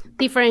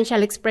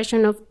differential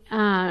expression of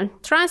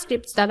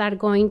transcripts that are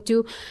going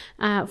to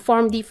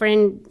form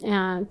different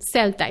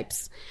cell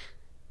types.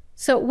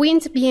 So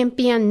Wnt,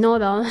 BMP, and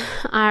nodal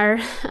are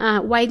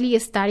widely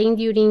studied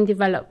during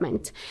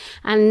development.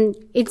 And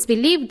it's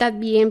believed that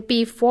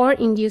BMP4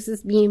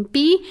 induces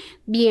BMP,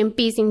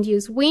 BMPs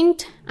induce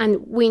Wnt, and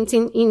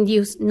Wnt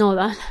induce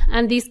nodal.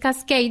 And this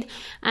cascade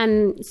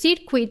and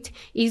circuit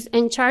is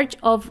in charge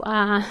of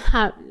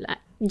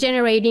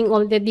generating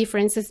all the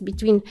differences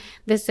between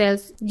the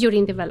cells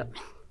during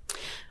development.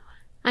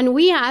 And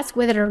we ask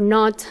whether or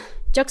not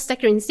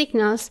juxtacrine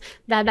signals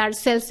that are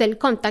cell-cell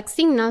contact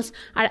signals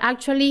are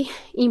actually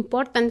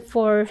important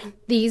for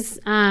this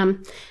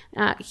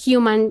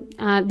human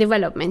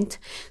development.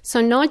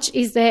 So Notch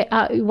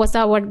was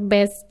our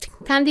best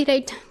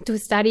candidate to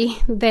study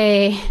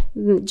the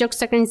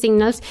juxtacrine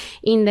signals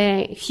in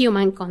the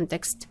human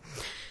context.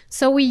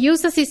 So we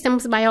use a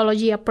systems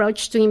biology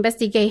approach to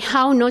investigate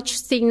how Notch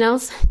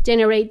signals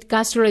generate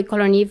gastruloid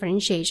colony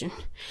differentiation.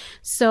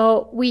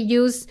 So we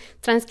use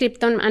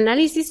transcriptome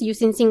analysis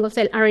using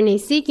single-cell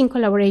RNA-seq in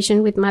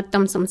collaboration with Matt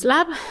Thompson's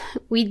lab.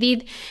 We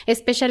did a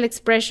special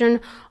expression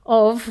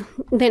of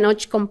the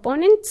Notch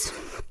components.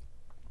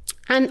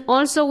 And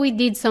also we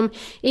did some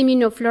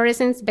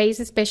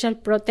immunofluorescence-based special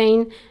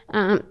protein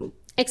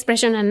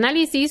expression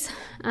analysis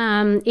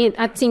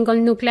at single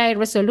nuclei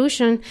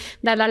resolution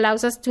that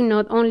allows us to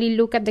not only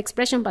look at the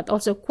expression but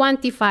also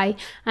quantify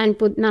and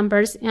put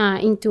numbers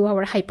into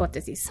our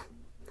hypothesis.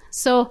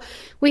 So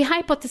we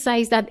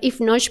hypothesize that if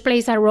Notch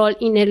plays a role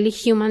in early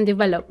human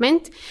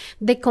development,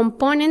 the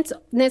components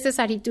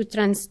necessary to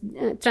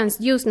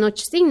transduce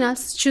Notch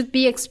signals should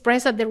be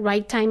expressed at the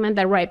right time and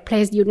the right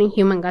place during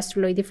human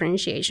gastruloid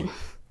differentiation.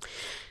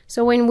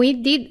 So when we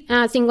did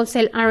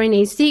single-cell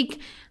RNA-seq,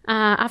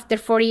 after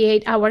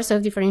 48 hours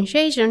of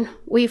differentiation,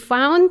 we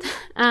found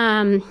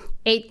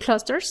 8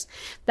 clusters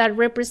that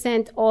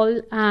represent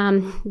all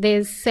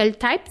the cell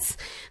types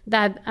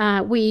that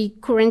we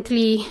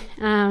currently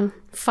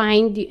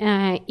find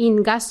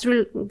in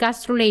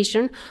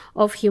gastrulation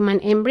of human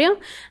embryo.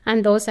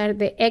 And those are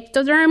the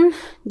ectoderm,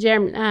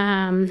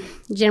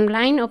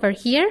 germline over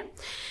here,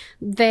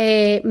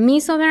 the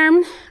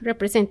mesoderm,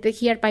 represented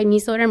here by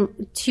mesoderm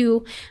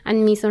 2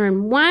 and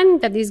mesoderm 1.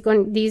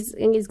 This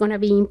is going to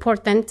be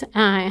important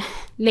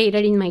later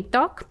in my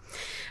talk.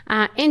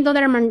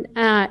 Endodermal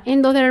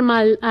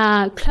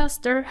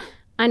cluster,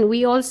 and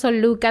we also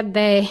look at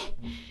the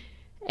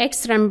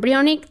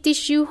extraembryonic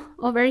tissue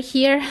over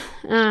here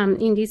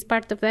in this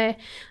part of the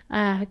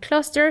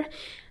cluster,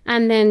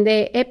 and then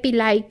the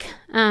epi-like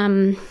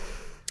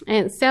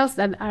cells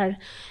that are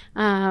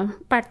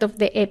part of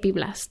the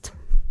epiblast.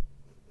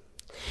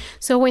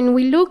 So when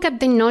we look at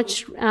the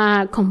Notch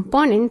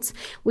components,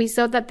 we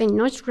saw that the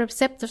Notch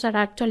receptors are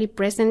actually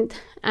present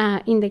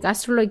in the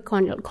gastruloid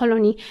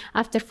colony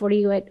after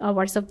 48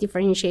 hours of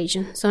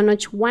differentiation. So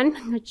Notch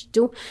 1, Notch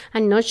 2,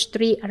 and Notch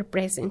 3 are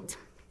present.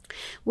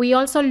 We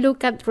also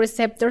look at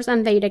receptors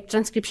and direct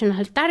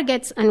transcriptional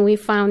targets, and we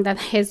found that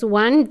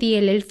HES1,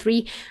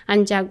 DLL3,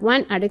 and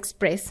JAK1 are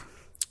expressed.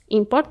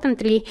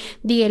 Importantly,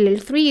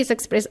 DLL3 is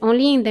expressed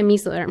only in the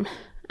mesoderm,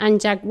 and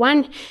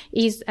JAK1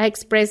 is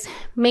expressed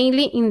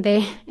mainly in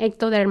the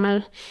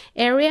ectodermal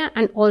area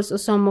and also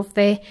some of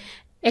the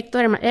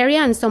ectodermal area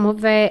and some of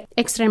the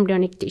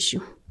extraembryonic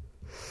tissue.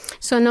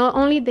 So not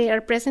only they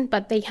are present,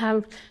 but they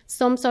have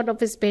some sort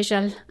of a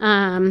special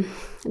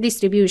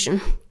distribution.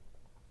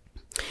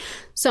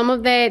 Some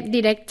of the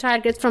direct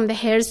targets from the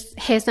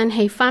HES and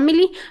HEY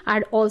family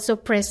are also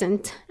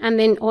present, and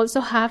then also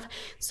have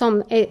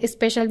some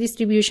special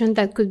distribution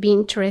that could be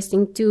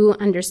interesting to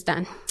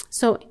understand.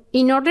 So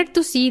in order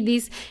to see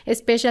these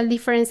special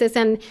differences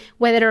and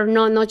whether or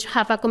not Notch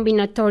have a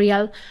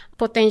combinatorial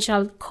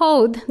potential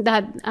code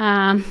that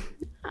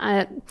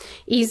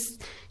is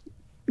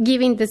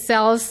giving the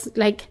cells,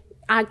 like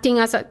acting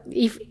as like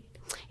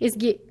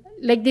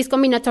this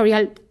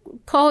combinatorial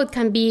code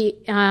can be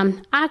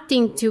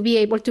acting to be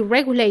able to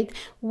regulate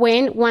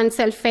when one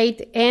cell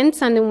fate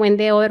ends and when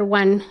the other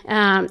one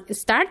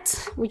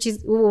starts, which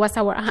was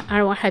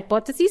our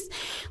hypothesis.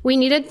 We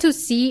needed to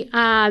see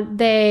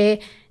the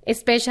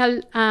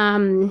special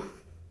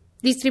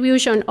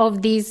distribution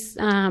of these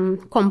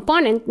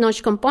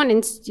Notch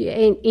components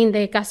in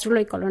the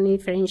gastruloid colony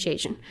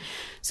differentiation.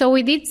 So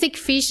we did seek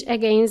fish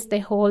against the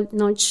whole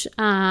Notch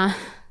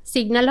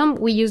signalome.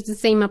 We used the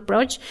same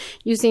approach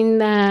using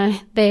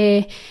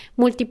the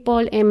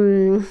multiple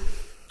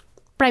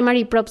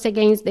primary probes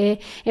against the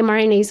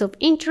mRNAs of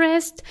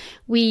interest.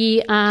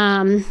 We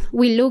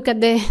look at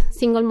the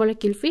single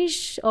molecule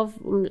fish of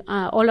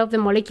all of the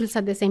molecules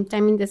at the same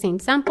time in the same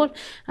sample,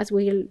 as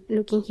we're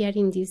looking here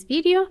in this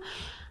video.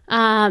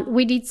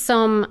 We did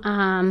some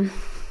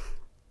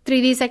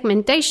 3D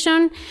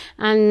segmentation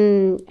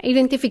and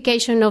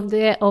identification of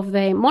the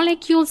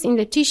molecules in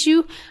the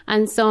tissue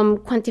and some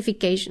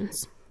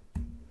quantifications.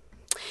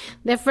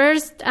 The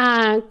first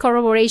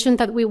corroboration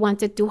that we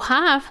wanted to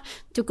have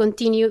to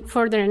continue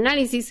further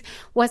analysis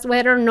was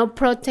whether or not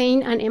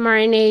protein and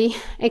mRNA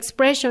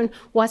expression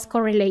was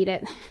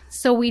correlated.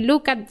 So we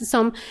look at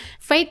some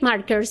fate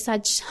markers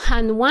such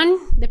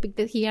HAN1,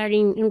 depicted here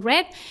in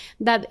red,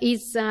 that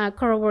is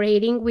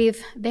corroborating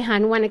with the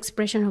HAN1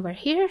 expression over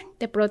here,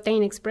 the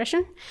protein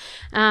expression.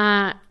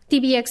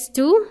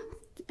 TBX2,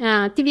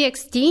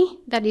 TBXT,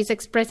 that is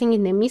expressing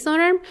in the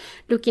mesoderm,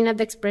 looking at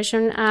the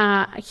expression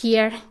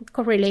here,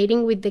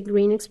 correlating with the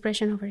green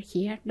expression over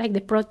here, like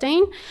the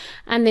protein.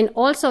 And then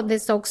also the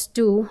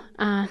SOX2,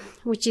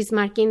 which is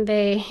marking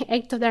the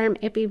ectoderm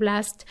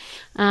epiblast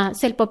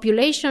cell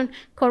population,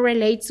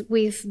 correlates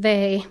with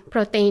the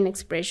protein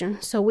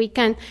expression. So we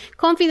can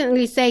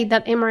confidently say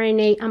that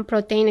mRNA and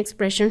protein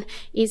expression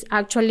is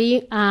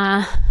actually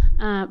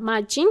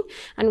matching,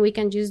 and we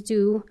can just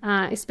do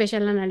a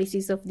special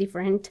analysis of the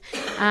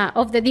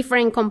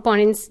different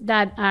components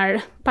that are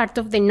part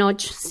of the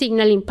Notch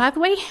signaling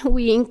pathway.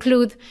 We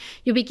include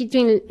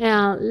ubiquitin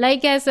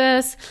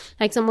ligases,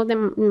 like some of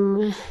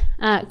the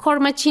core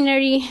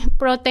machinery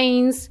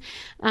proteins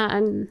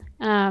and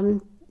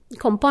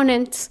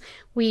components.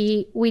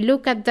 We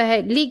look at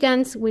the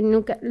ligands, we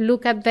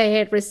look at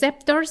the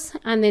receptors,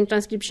 and then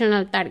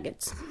transcriptional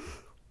targets.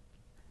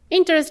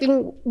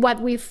 Interesting,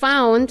 what we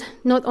found,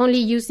 not only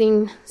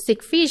using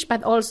seq-fish,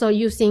 but also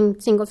using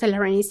single-cell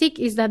RNA-seq,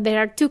 is that there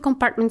are two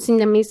compartments in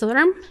the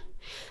mesoderm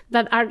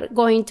that are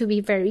going to be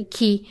very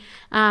key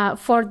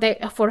for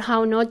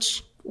how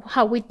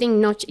we think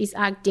Notch is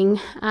acting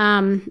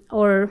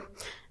during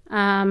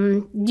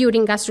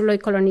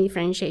gastruloid colony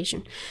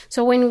differentiation.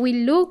 So when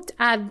we looked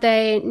at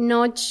the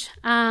Notch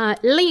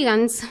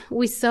ligands,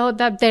 we saw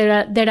that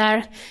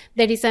there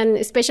is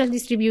a special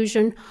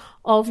distribution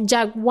of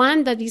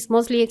JAK1 that is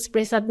mostly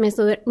expressed at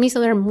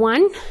mesoderm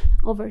 1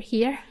 over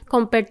here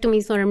compared to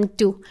mesoderm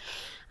 2.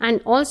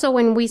 And also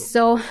when we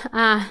saw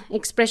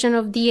expression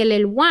of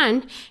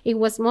DLL1, it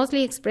was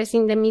mostly expressed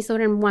in the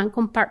mesoderm 1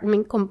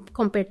 compartment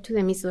compared to the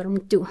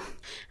mesoderm 2.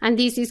 And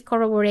this is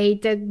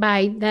corroborated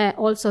by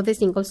also the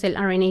single-cell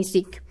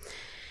RNA-seq.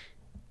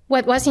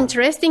 What was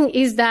interesting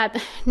is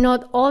that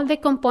not all the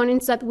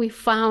components that we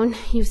found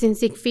using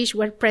seq-fish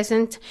were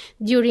present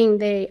during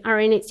the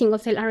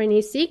single-cell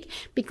RNA-seq,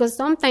 because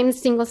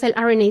sometimes single-cell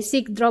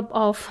RNA-seq drop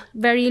off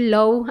very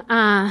low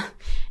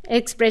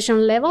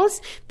expression levels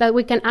that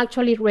we can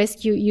actually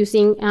rescue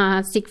using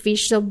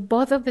seq-fish. So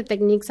both of the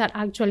techniques are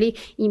actually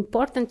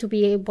important to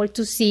be able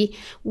to see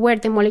where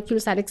the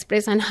molecules are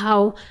expressed and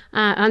how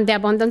and the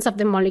abundance of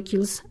the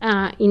molecules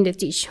in the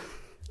tissue.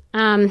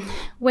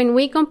 When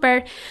we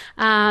compare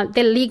the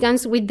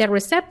ligands with the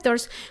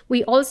receptors,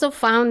 we also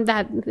found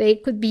that they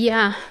could be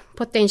a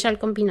potential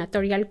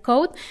combinatorial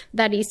code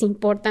that is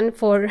important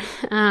for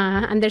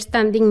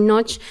understanding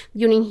Notch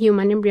during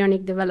human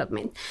embryonic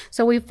development.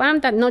 So we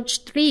found that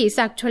Notch3 is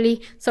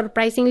actually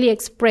surprisingly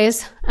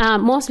expressed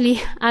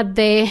mostly at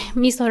the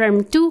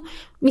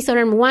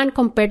mesoderm 1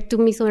 compared to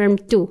mesoderm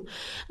 2.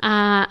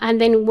 And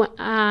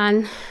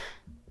then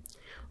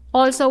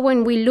Also,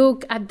 when we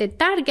look at the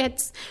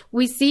targets,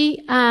 we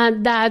see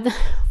that,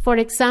 for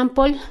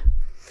example,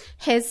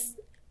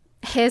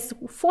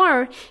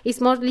 HES4 is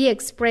mostly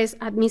expressed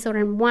at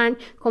mesoderm 1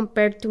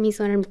 compared to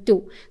mesoderm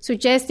 2,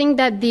 suggesting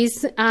that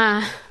this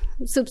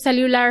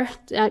subcellular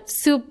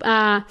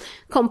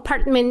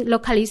compartment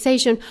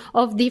localization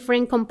of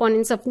different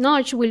components of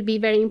Notch will be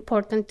very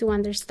important to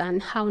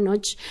understand how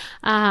Notch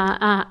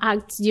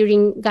acts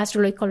during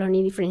gastruloid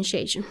colony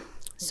differentiation.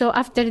 So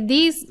after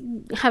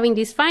having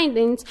these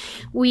findings,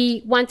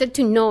 we wanted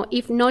to know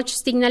if Notch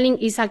signaling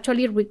is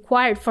actually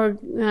required for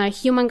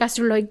human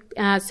gastruloid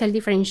cell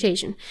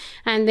differentiation.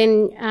 And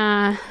then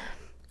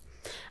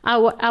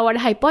our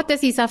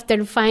hypothesis,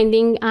 after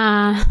finding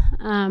a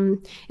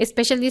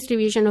special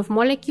distribution of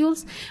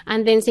molecules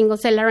and then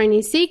single-cell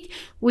RNA-seq,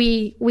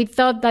 we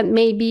thought that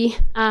maybe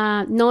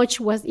Notch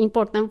was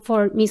important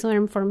for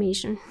mesoderm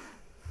formation.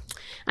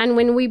 And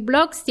when we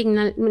block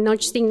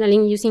Notch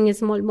signaling using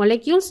small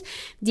molecules,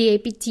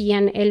 DAPT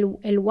and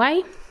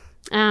LY,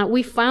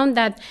 we found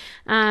that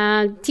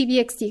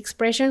TBXT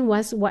expression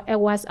was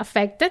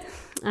affected,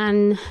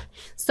 and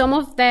some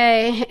of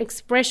the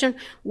expression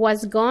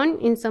was gone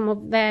in some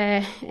of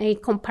the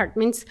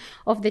compartments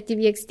of the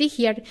TBXT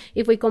here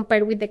if we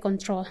compare with the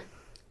control.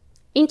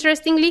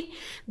 Interestingly,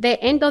 the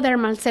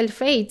endodermal cell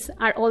fates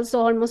are also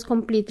almost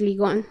completely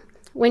gone.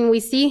 When we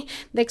see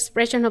the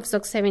expression of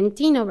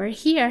SOX17 over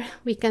here,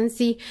 we can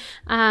see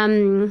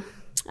high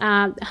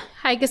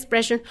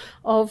expression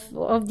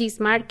of this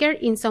marker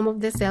in some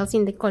of the cells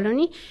in the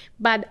colony,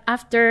 but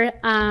after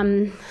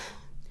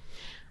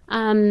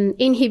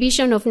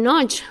inhibition of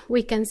Notch,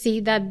 we can see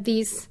that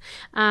these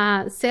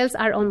cells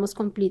are almost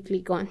completely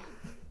gone.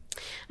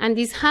 And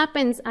this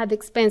happens at the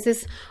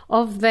expenses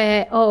of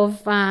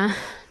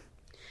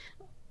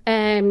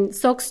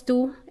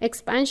SOX2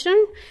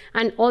 expansion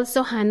and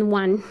also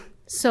HAN1.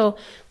 So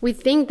we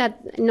think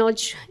that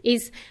Notch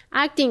is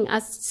acting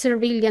as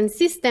surveillance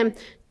system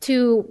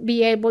to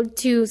be able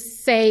to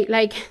say,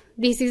 like,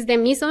 this is the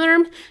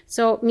mesoderm,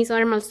 so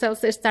mesodermal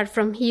cells start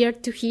from here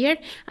to here,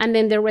 and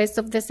then the rest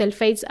of the cell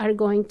fates are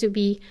going to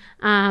be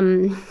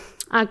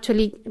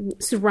actually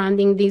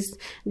surrounding this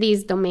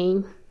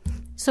domain.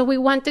 So we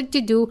wanted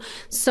to do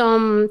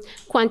some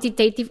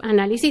quantitative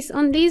analysis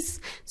on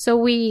this. So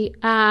we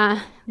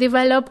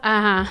developed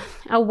a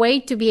way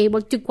to be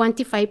able to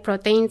quantify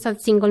proteins at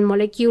single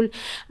molecule,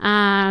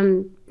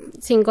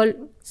 single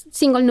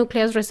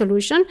nucleus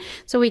resolution.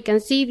 So we can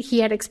see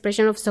here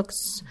expression of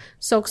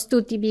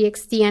SOX2,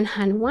 TBXT, and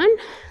HAN1.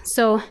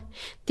 So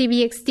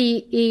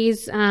TBXT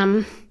is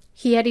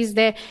here is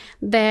the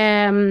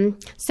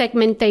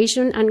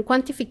segmentation and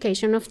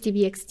quantification of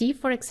TBXT,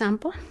 for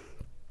example.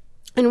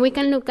 And we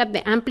can look at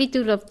the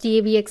amplitude of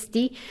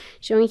TBXT,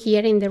 shown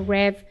here in the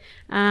red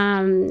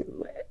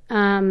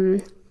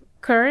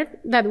curve,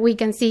 that we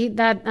can see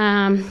that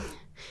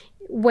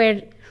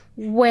when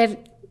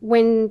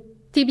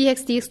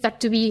TBXT start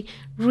to be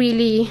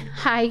really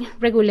high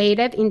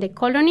regulated in the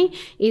colony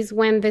is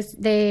when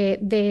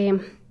the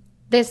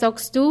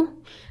SOX2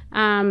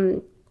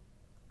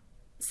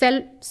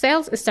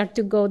 cells start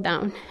to go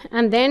down.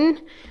 And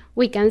then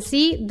we can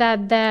see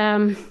that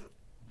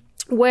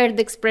where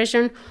the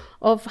expression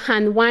of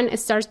HAN1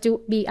 starts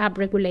to be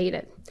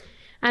upregulated.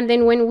 And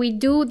then when we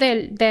do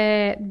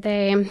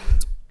the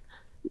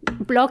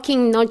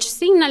blocking Notch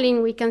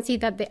signaling, we can see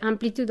that the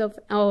amplitude of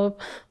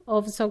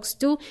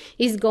SOX2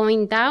 is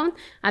going down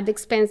at the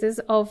expenses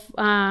of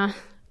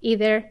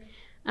either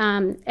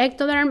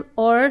ectoderm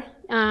or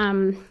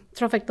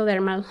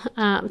trophectodermal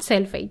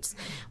cell fates,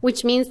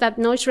 which means that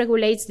Notch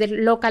regulates the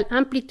local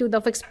amplitude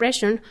of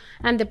expression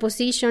and the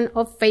position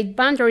of fate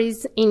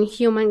boundaries in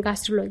human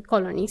gastruloid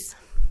colonies.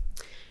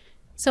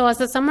 So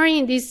as a summary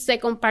in this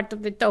second part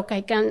of the talk,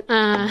 I can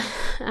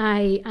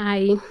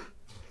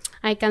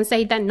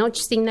say that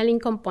Notch signaling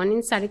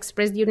components are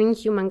expressed during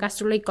human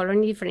gastruloid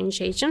colony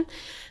differentiation,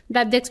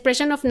 that the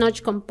expression of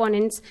Notch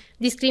components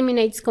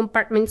discriminates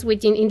compartments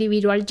within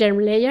individual germ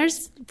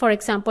layers, for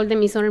example, the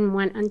mesoderm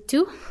 1 and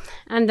 2,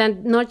 and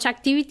that Notch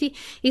activity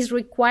is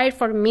required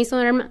for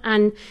mesoderm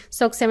and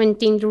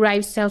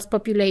SOX17-derived cells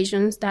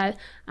populations that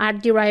are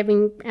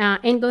deriving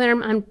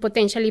endoderm and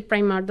potentially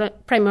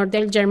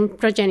primordial germ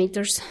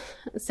progenitors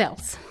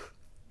cells.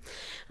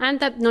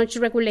 And that Notch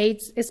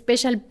regulates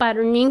spatial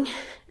patterning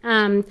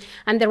and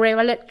the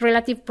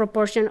relative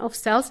proportion of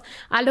cells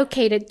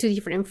allocated to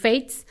different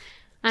fates.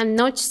 And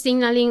Notch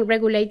signaling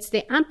regulates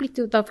the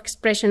amplitude of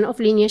expression of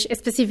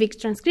lineage-specific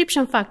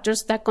transcription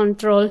factors that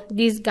control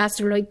this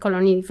gastruloid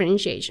colony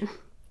differentiation.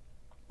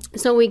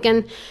 So we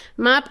can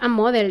map a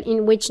model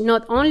in which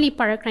not only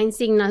paracrine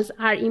signals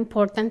are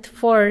important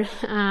for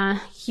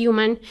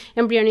human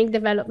embryonic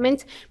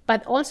development,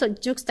 but also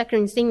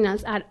juxtacrine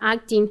signals are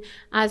acting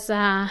as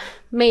a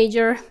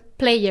major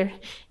player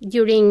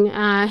during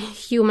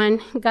human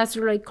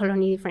gastruloid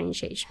colony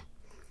differentiation.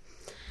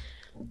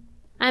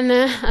 And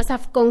as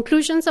of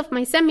conclusions of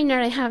my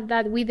seminar, I have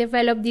that we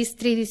developed this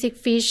 3D-seq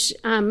fish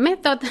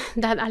method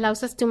that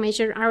allows us to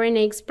measure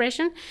RNA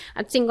expression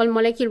at single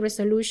molecule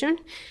resolution.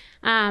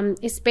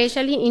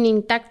 especially in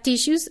intact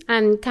tissues,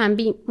 and can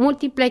be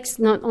multiplexed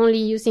not only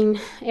using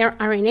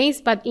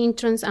RNAs, but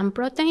introns and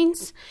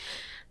proteins.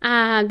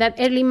 That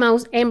early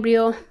mouse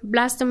embryo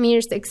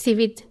blastomeres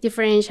exhibit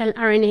differential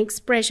RNA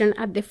expression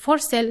at the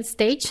 4-cell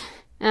stage.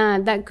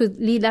 That could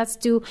lead us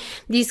to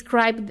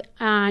describe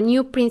a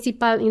new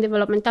principle in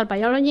developmental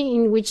biology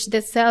in which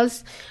the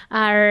cells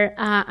are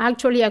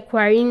actually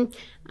acquiring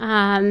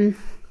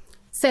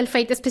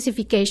cell-fate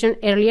specification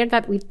earlier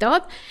than we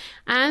thought,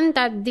 and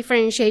that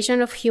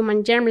differentiation of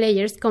human germ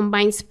layers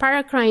combines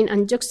paracrine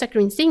and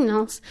juxtacrine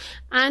signals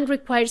and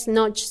requires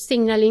notch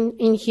signaling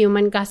in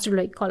human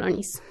gastroloid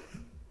colonies.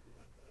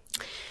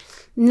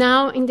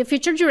 Now, in the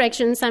future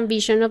directions and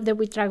vision of the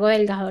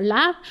Buitrago-Delgado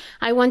lab,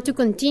 I want to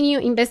continue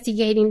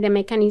investigating the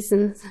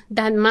mechanisms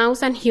that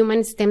mouse and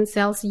human stem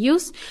cells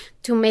use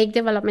to make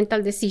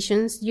developmental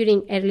decisions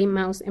during early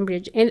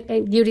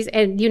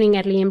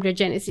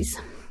embryogenesis.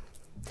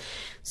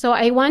 So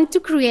I want to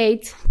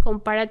create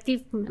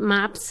comparative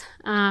maps,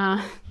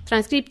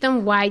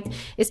 transcriptome-wide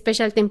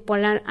spatial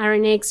temporal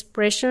RNA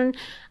expression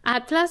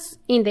atlas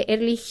in the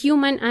early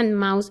human and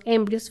mouse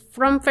embryos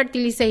from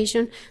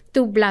fertilization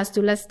to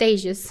blastula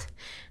stages,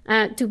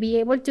 to be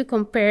able to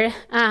compare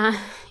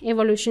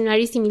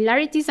evolutionary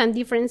similarities and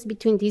difference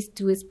between these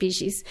two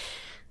species.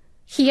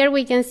 Here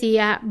we can see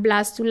a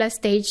blastula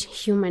stage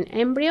human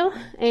embryo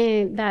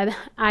that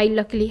I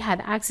luckily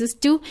had access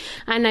to,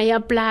 and I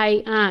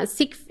apply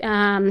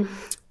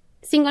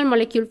single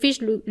molecule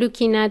fish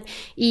looking at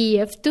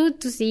EEF2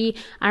 to see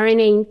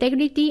RNA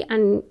integrity,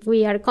 and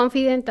we are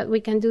confident that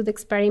we can do the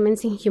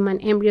experiments in human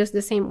embryos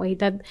the same way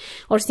that,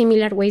 or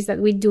similar ways that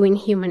we do in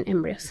human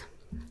embryos.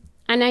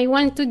 And I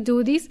want to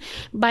do this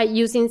by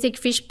using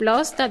SIGFISH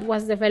Plus that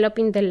was developed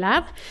in the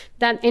lab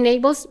that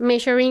enables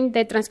measuring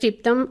the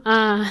transcriptome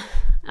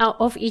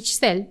of each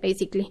cell,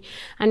 basically.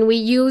 And we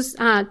use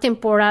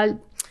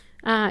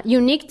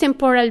unique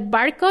temporal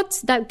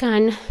barcodes that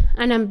can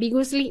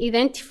unambiguously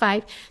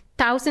identify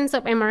thousands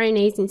of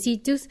mRNAs in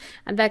situ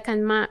that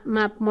can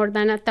map more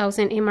than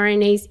 1,000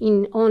 mRNAs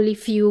in only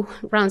few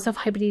rounds of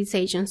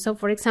hybridization. So,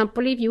 for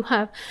example, if you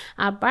have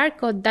a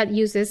barcode that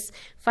uses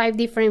 5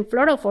 different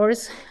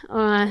fluorophores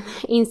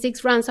in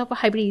 6 rounds of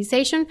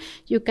hybridization,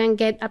 you can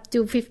get up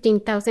to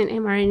 15,000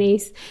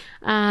 mRNAs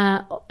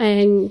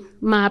and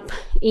map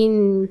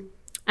in,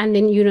 and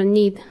then you don't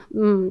need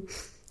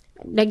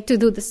to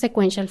do the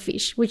sequential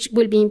fish, which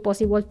will be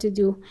impossible to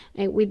do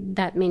with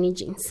that many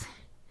genes.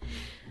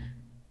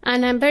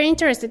 And I'm very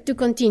interested to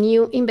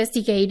continue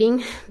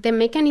investigating the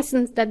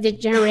mechanisms that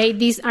generate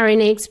this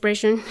RNA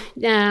expression,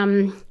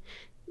 the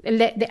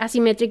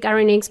asymmetric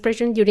RNA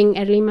expression during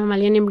early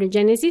mammalian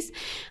embryogenesis.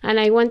 And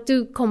I want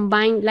to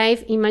combine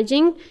live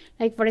imaging,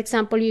 like, for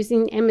example,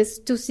 using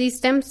MS2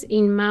 systems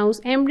in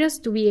mouse embryos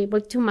to be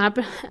able to map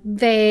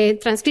the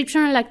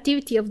transcriptional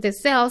activity of the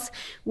cells,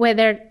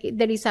 whether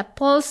there is a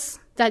pulse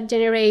that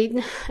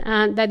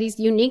that is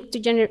unique to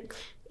generate,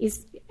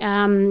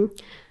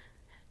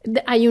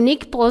 a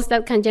unique pulse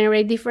that can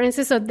generate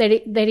differences, so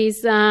there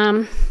is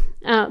an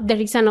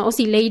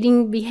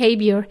oscillating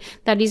behavior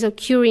that is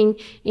occurring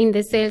in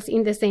the cells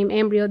in the same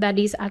embryo that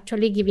is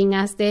actually giving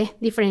us the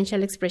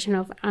differential expression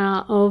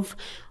of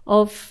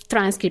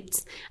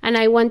transcripts. And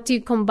I want to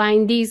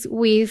combine this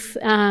with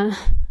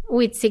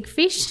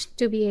SIGFISH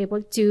to be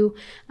able to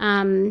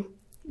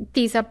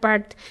tease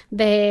apart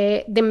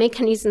the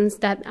mechanisms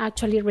that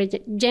actually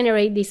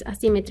generate these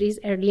asymmetries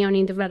early on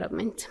in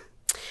development.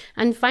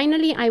 And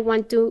finally, I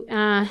want to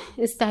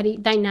study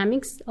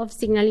dynamics of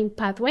signaling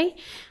pathway,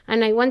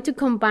 and I want to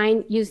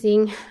combine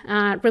using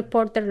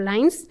reporter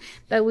lines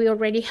that we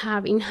already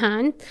have in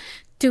hand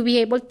to be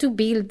able to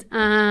build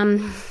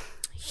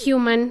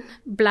human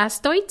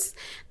blastoids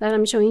that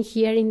I'm showing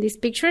here in these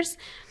pictures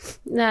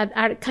that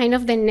are kind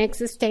of the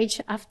next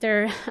stage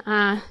after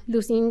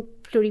losing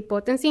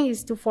pluripotency,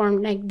 is to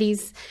form like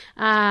these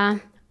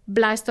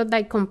blastoid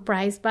that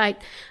comprised by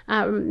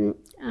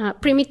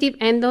primitive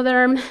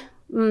endoderm,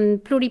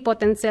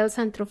 pluripotent cells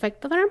and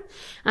trophectoderm,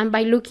 and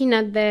by looking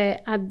at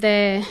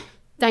the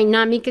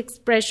dynamic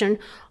expression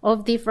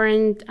of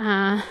different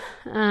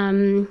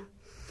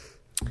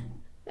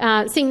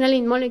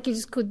signaling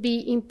molecules could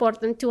be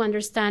important to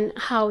understand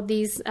how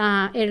this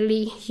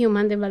early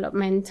human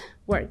development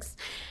works.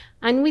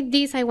 And with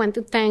this, I want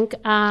to thank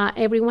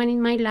everyone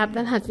in my lab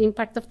that has been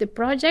part of the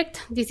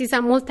project. This is a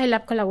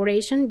multi-lab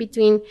collaboration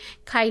between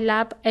Kai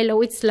Lab,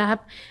 Elowitz's lab,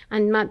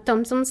 and Matt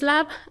Thompson's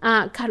lab.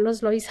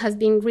 Carlos Lois has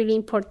been really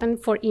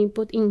important for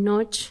input in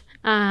Notch,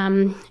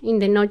 in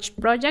the Notch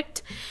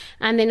project.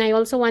 And then I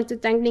also want to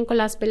thank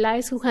Nicolas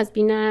Pelaez, who has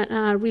been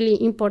a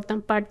really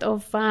important part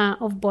of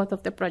both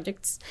of the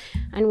projects.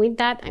 And with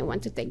that, I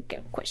want to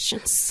take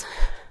questions.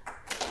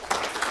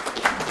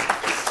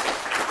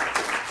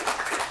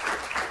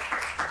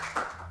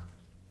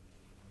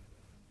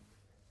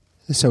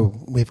 So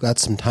we've got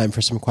some time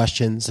for some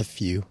questions.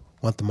 If you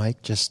want the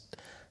mic, just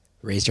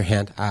raise your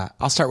hand.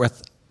 I'll start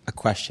with a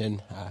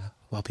question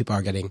while people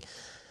are getting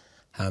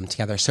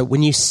together. So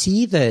when you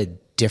see the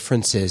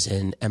differences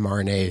in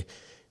mRNA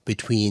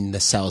between the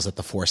cells at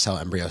the 4-cell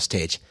embryo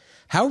stage.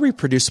 How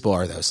reproducible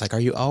are those? Like, are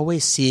you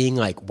always seeing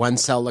like one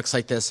cell looks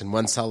like this and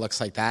one cell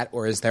looks like that,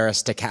 or is there a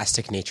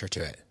stochastic nature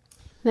to it?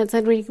 That's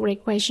a really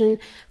great question.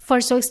 For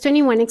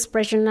SOX21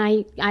 expression,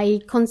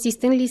 I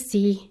consistently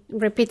see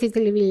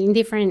repeatedly in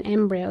different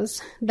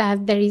embryos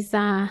that there is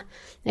a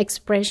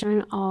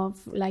expression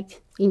of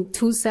like in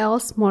 2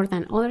 cells more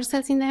than other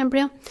cells in the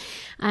embryo.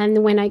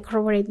 And when I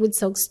corroborate with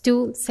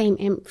SOX2,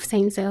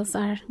 same cells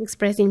are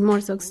expressing more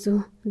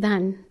SOX2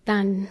 than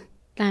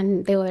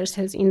the other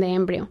cells in the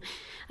embryo.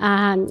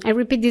 I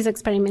repeat these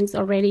experiments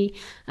already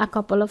a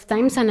couple of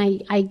times, and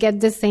I get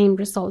the same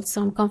results.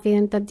 So I'm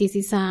confident that this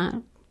is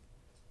a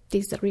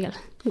real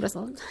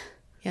result.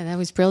 Yeah, that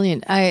was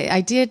brilliant.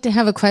 I did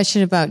have a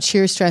question about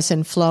shear stress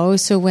and flow.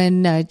 So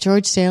when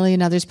George Daly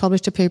and others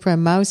published a paper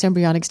on mouse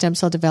embryonic stem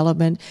cell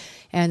development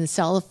and the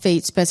cell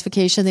fate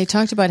specification, they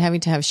talked about having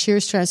to have shear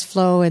stress,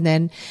 flow, and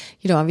then,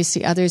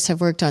 obviously others have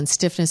worked on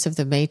stiffness of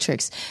the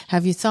matrix.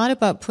 Have you thought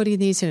about putting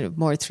these in a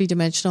more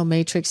 3-dimensional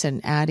matrix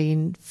and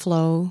adding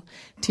flow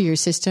to your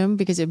system?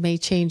 Because it may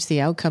change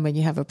the outcome and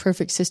you have a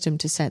perfect system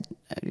to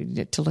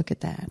look at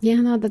that. Yeah,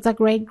 no, that's a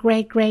great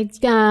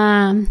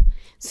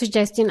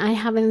suggestion. I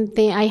haven't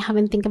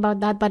think about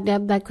that, but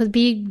that could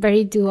be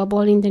very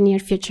doable in the near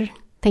future.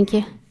 Thank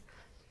you.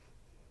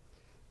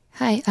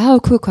 Hi, I have a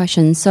quick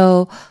question.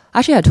 So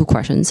actually I have 2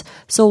 questions.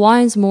 So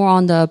one is more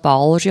on the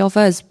biology of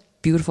it. It's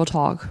beautiful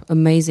talk,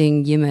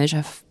 amazing image.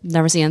 I've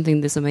never seen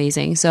anything this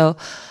amazing. So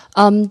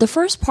the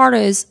first part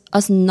is,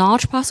 as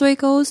notch pathway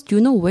goes, do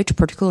you know which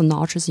particular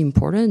notch is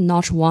important?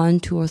 Notch 1,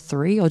 2, or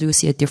 3, or do you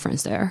see a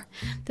difference there?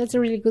 That's a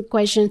really good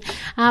question.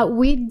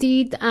 We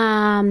did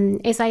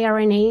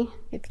siRNA.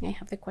 I think I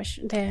have the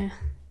question, the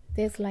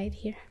slide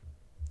here.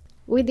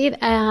 We did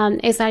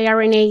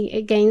siRNA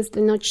against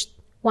the notch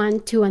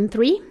 1, 2, and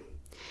 3.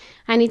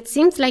 And it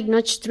seems like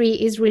notch 3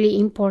 is really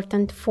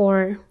important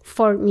for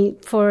me.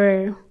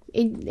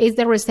 It is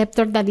the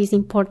receptor that is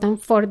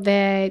important for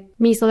the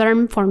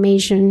mesoderm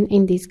formation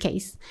in this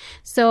case.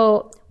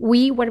 So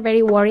we were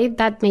very worried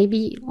that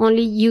maybe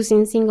only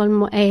using small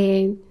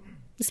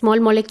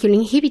molecule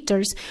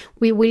inhibitors,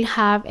 we will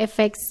have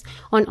effects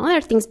on other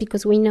things,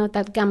 because we know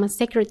that gamma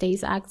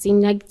secretase acts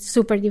in like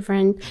super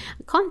different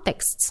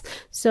contexts.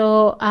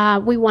 So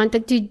we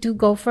wanted to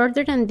go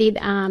further and did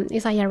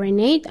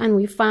siRNA, and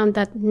we found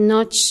that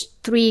notch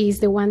 3 is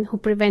the one who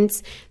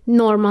prevents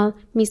normal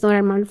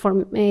mesodermal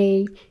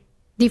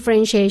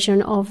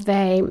differentiation of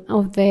the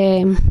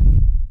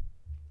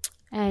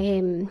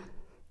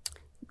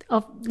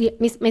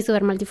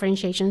mesodermal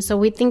differentiation. So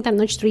we think that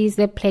notch 3 is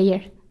the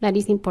player that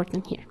is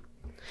important here,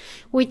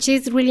 which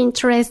is really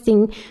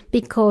interesting,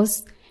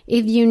 because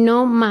if you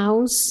know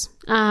mouse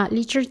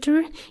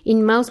literature,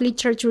 in mouse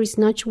literature is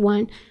notch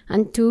 1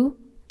 and 2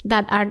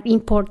 that are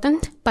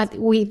important, but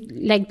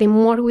the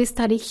more we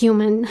study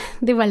human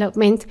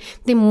development,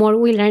 the more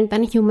we learn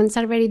that humans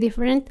are very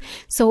different.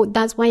 So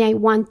that's why I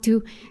want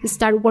to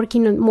start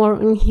working more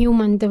on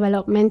human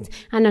development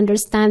and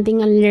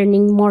understanding and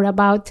learning more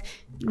about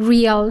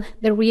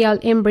the real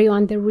embryo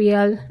and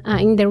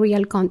in the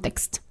real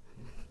context.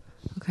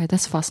 Okay,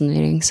 that's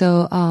fascinating.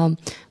 So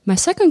my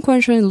second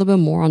question is a little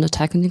bit more on the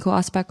technical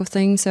aspect of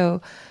things.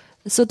 So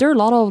there are a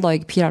lot of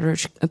like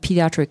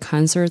pediatric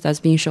cancers that's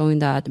been showing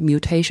that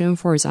mutation,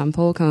 for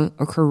example, can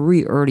occur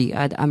really early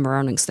at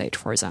embryonic stage,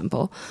 for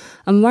example.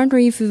 I'm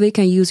wondering if we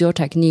can use your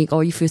technique,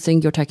 or if you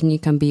think your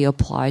technique can be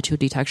applied to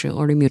detection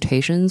early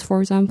mutations,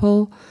 for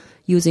example,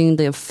 using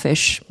the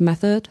FISH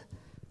method.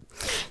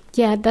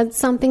 Yeah, that's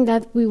something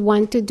that we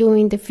want to do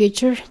in the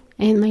future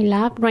in my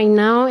lab. Right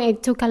now,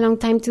 it took a long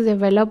time to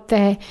develop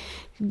the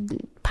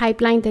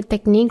pipeline, the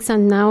techniques,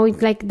 and now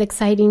it's like the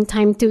exciting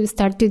time to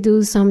start to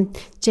do some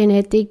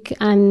genetic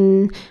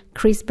and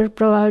CRISPR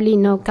probably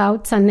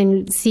knockouts, and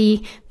then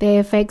see the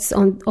effects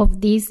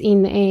of this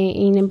in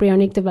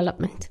embryonic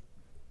development.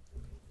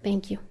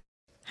 Thank you.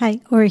 Hi,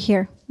 we're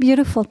here.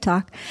 Beautiful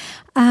talk.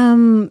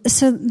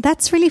 So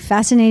that's really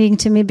fascinating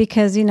to me,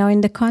 because,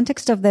 in the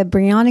context of the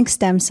embryonic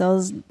stem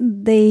cells,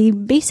 they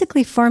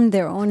basically form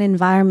their own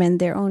environment,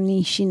 their own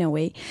niche in a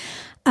way.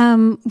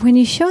 When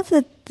you show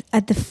that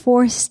at the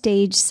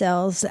 4-stage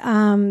cells,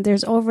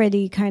 there's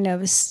already kind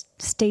of a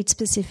state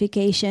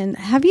specification,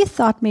 have you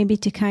thought maybe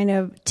to kind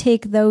of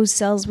take those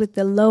cells with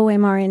the low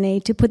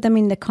mRNA to put them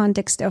in the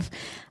context of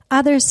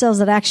other cells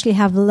that actually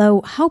have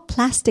how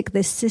plastic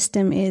this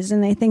system is?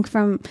 And I think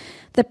from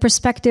the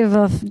perspective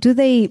of, do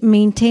they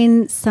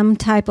maintain some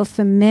type of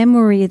a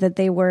memory that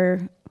they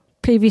were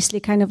previously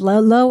kind of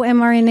low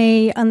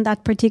mRNA on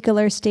that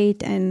particular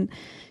state, and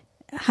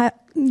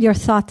your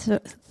thoughts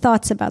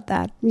about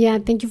that? Yeah,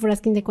 thank you for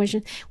asking the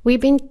question.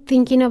 We've been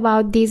thinking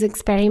about these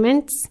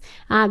experiments,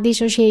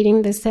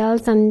 dissociating the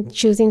cells and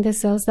choosing the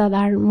cells that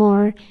are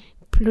more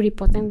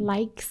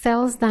pluripotent-like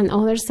cells than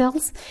other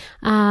cells.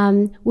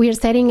 We are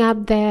setting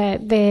up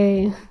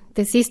the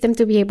the system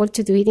to be able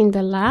to do it in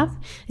the lab.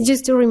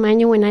 Just to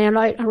remind you, when I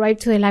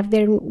arrived to the lab,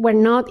 there were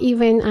not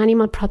even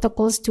animal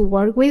protocols to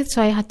work with,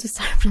 so I had to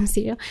start from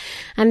zero.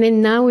 And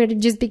then now we're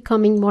just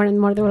becoming more and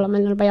more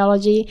developmental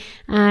biology,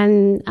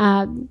 and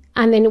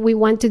then we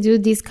want to do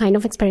these kind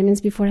of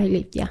experiments before I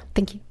leave. Yeah,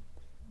 thank you.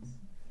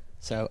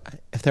 So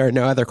if there are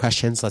no other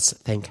questions, let's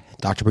thank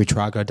Dr.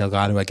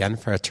 Buitrago-Delgado again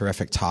for a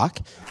terrific talk.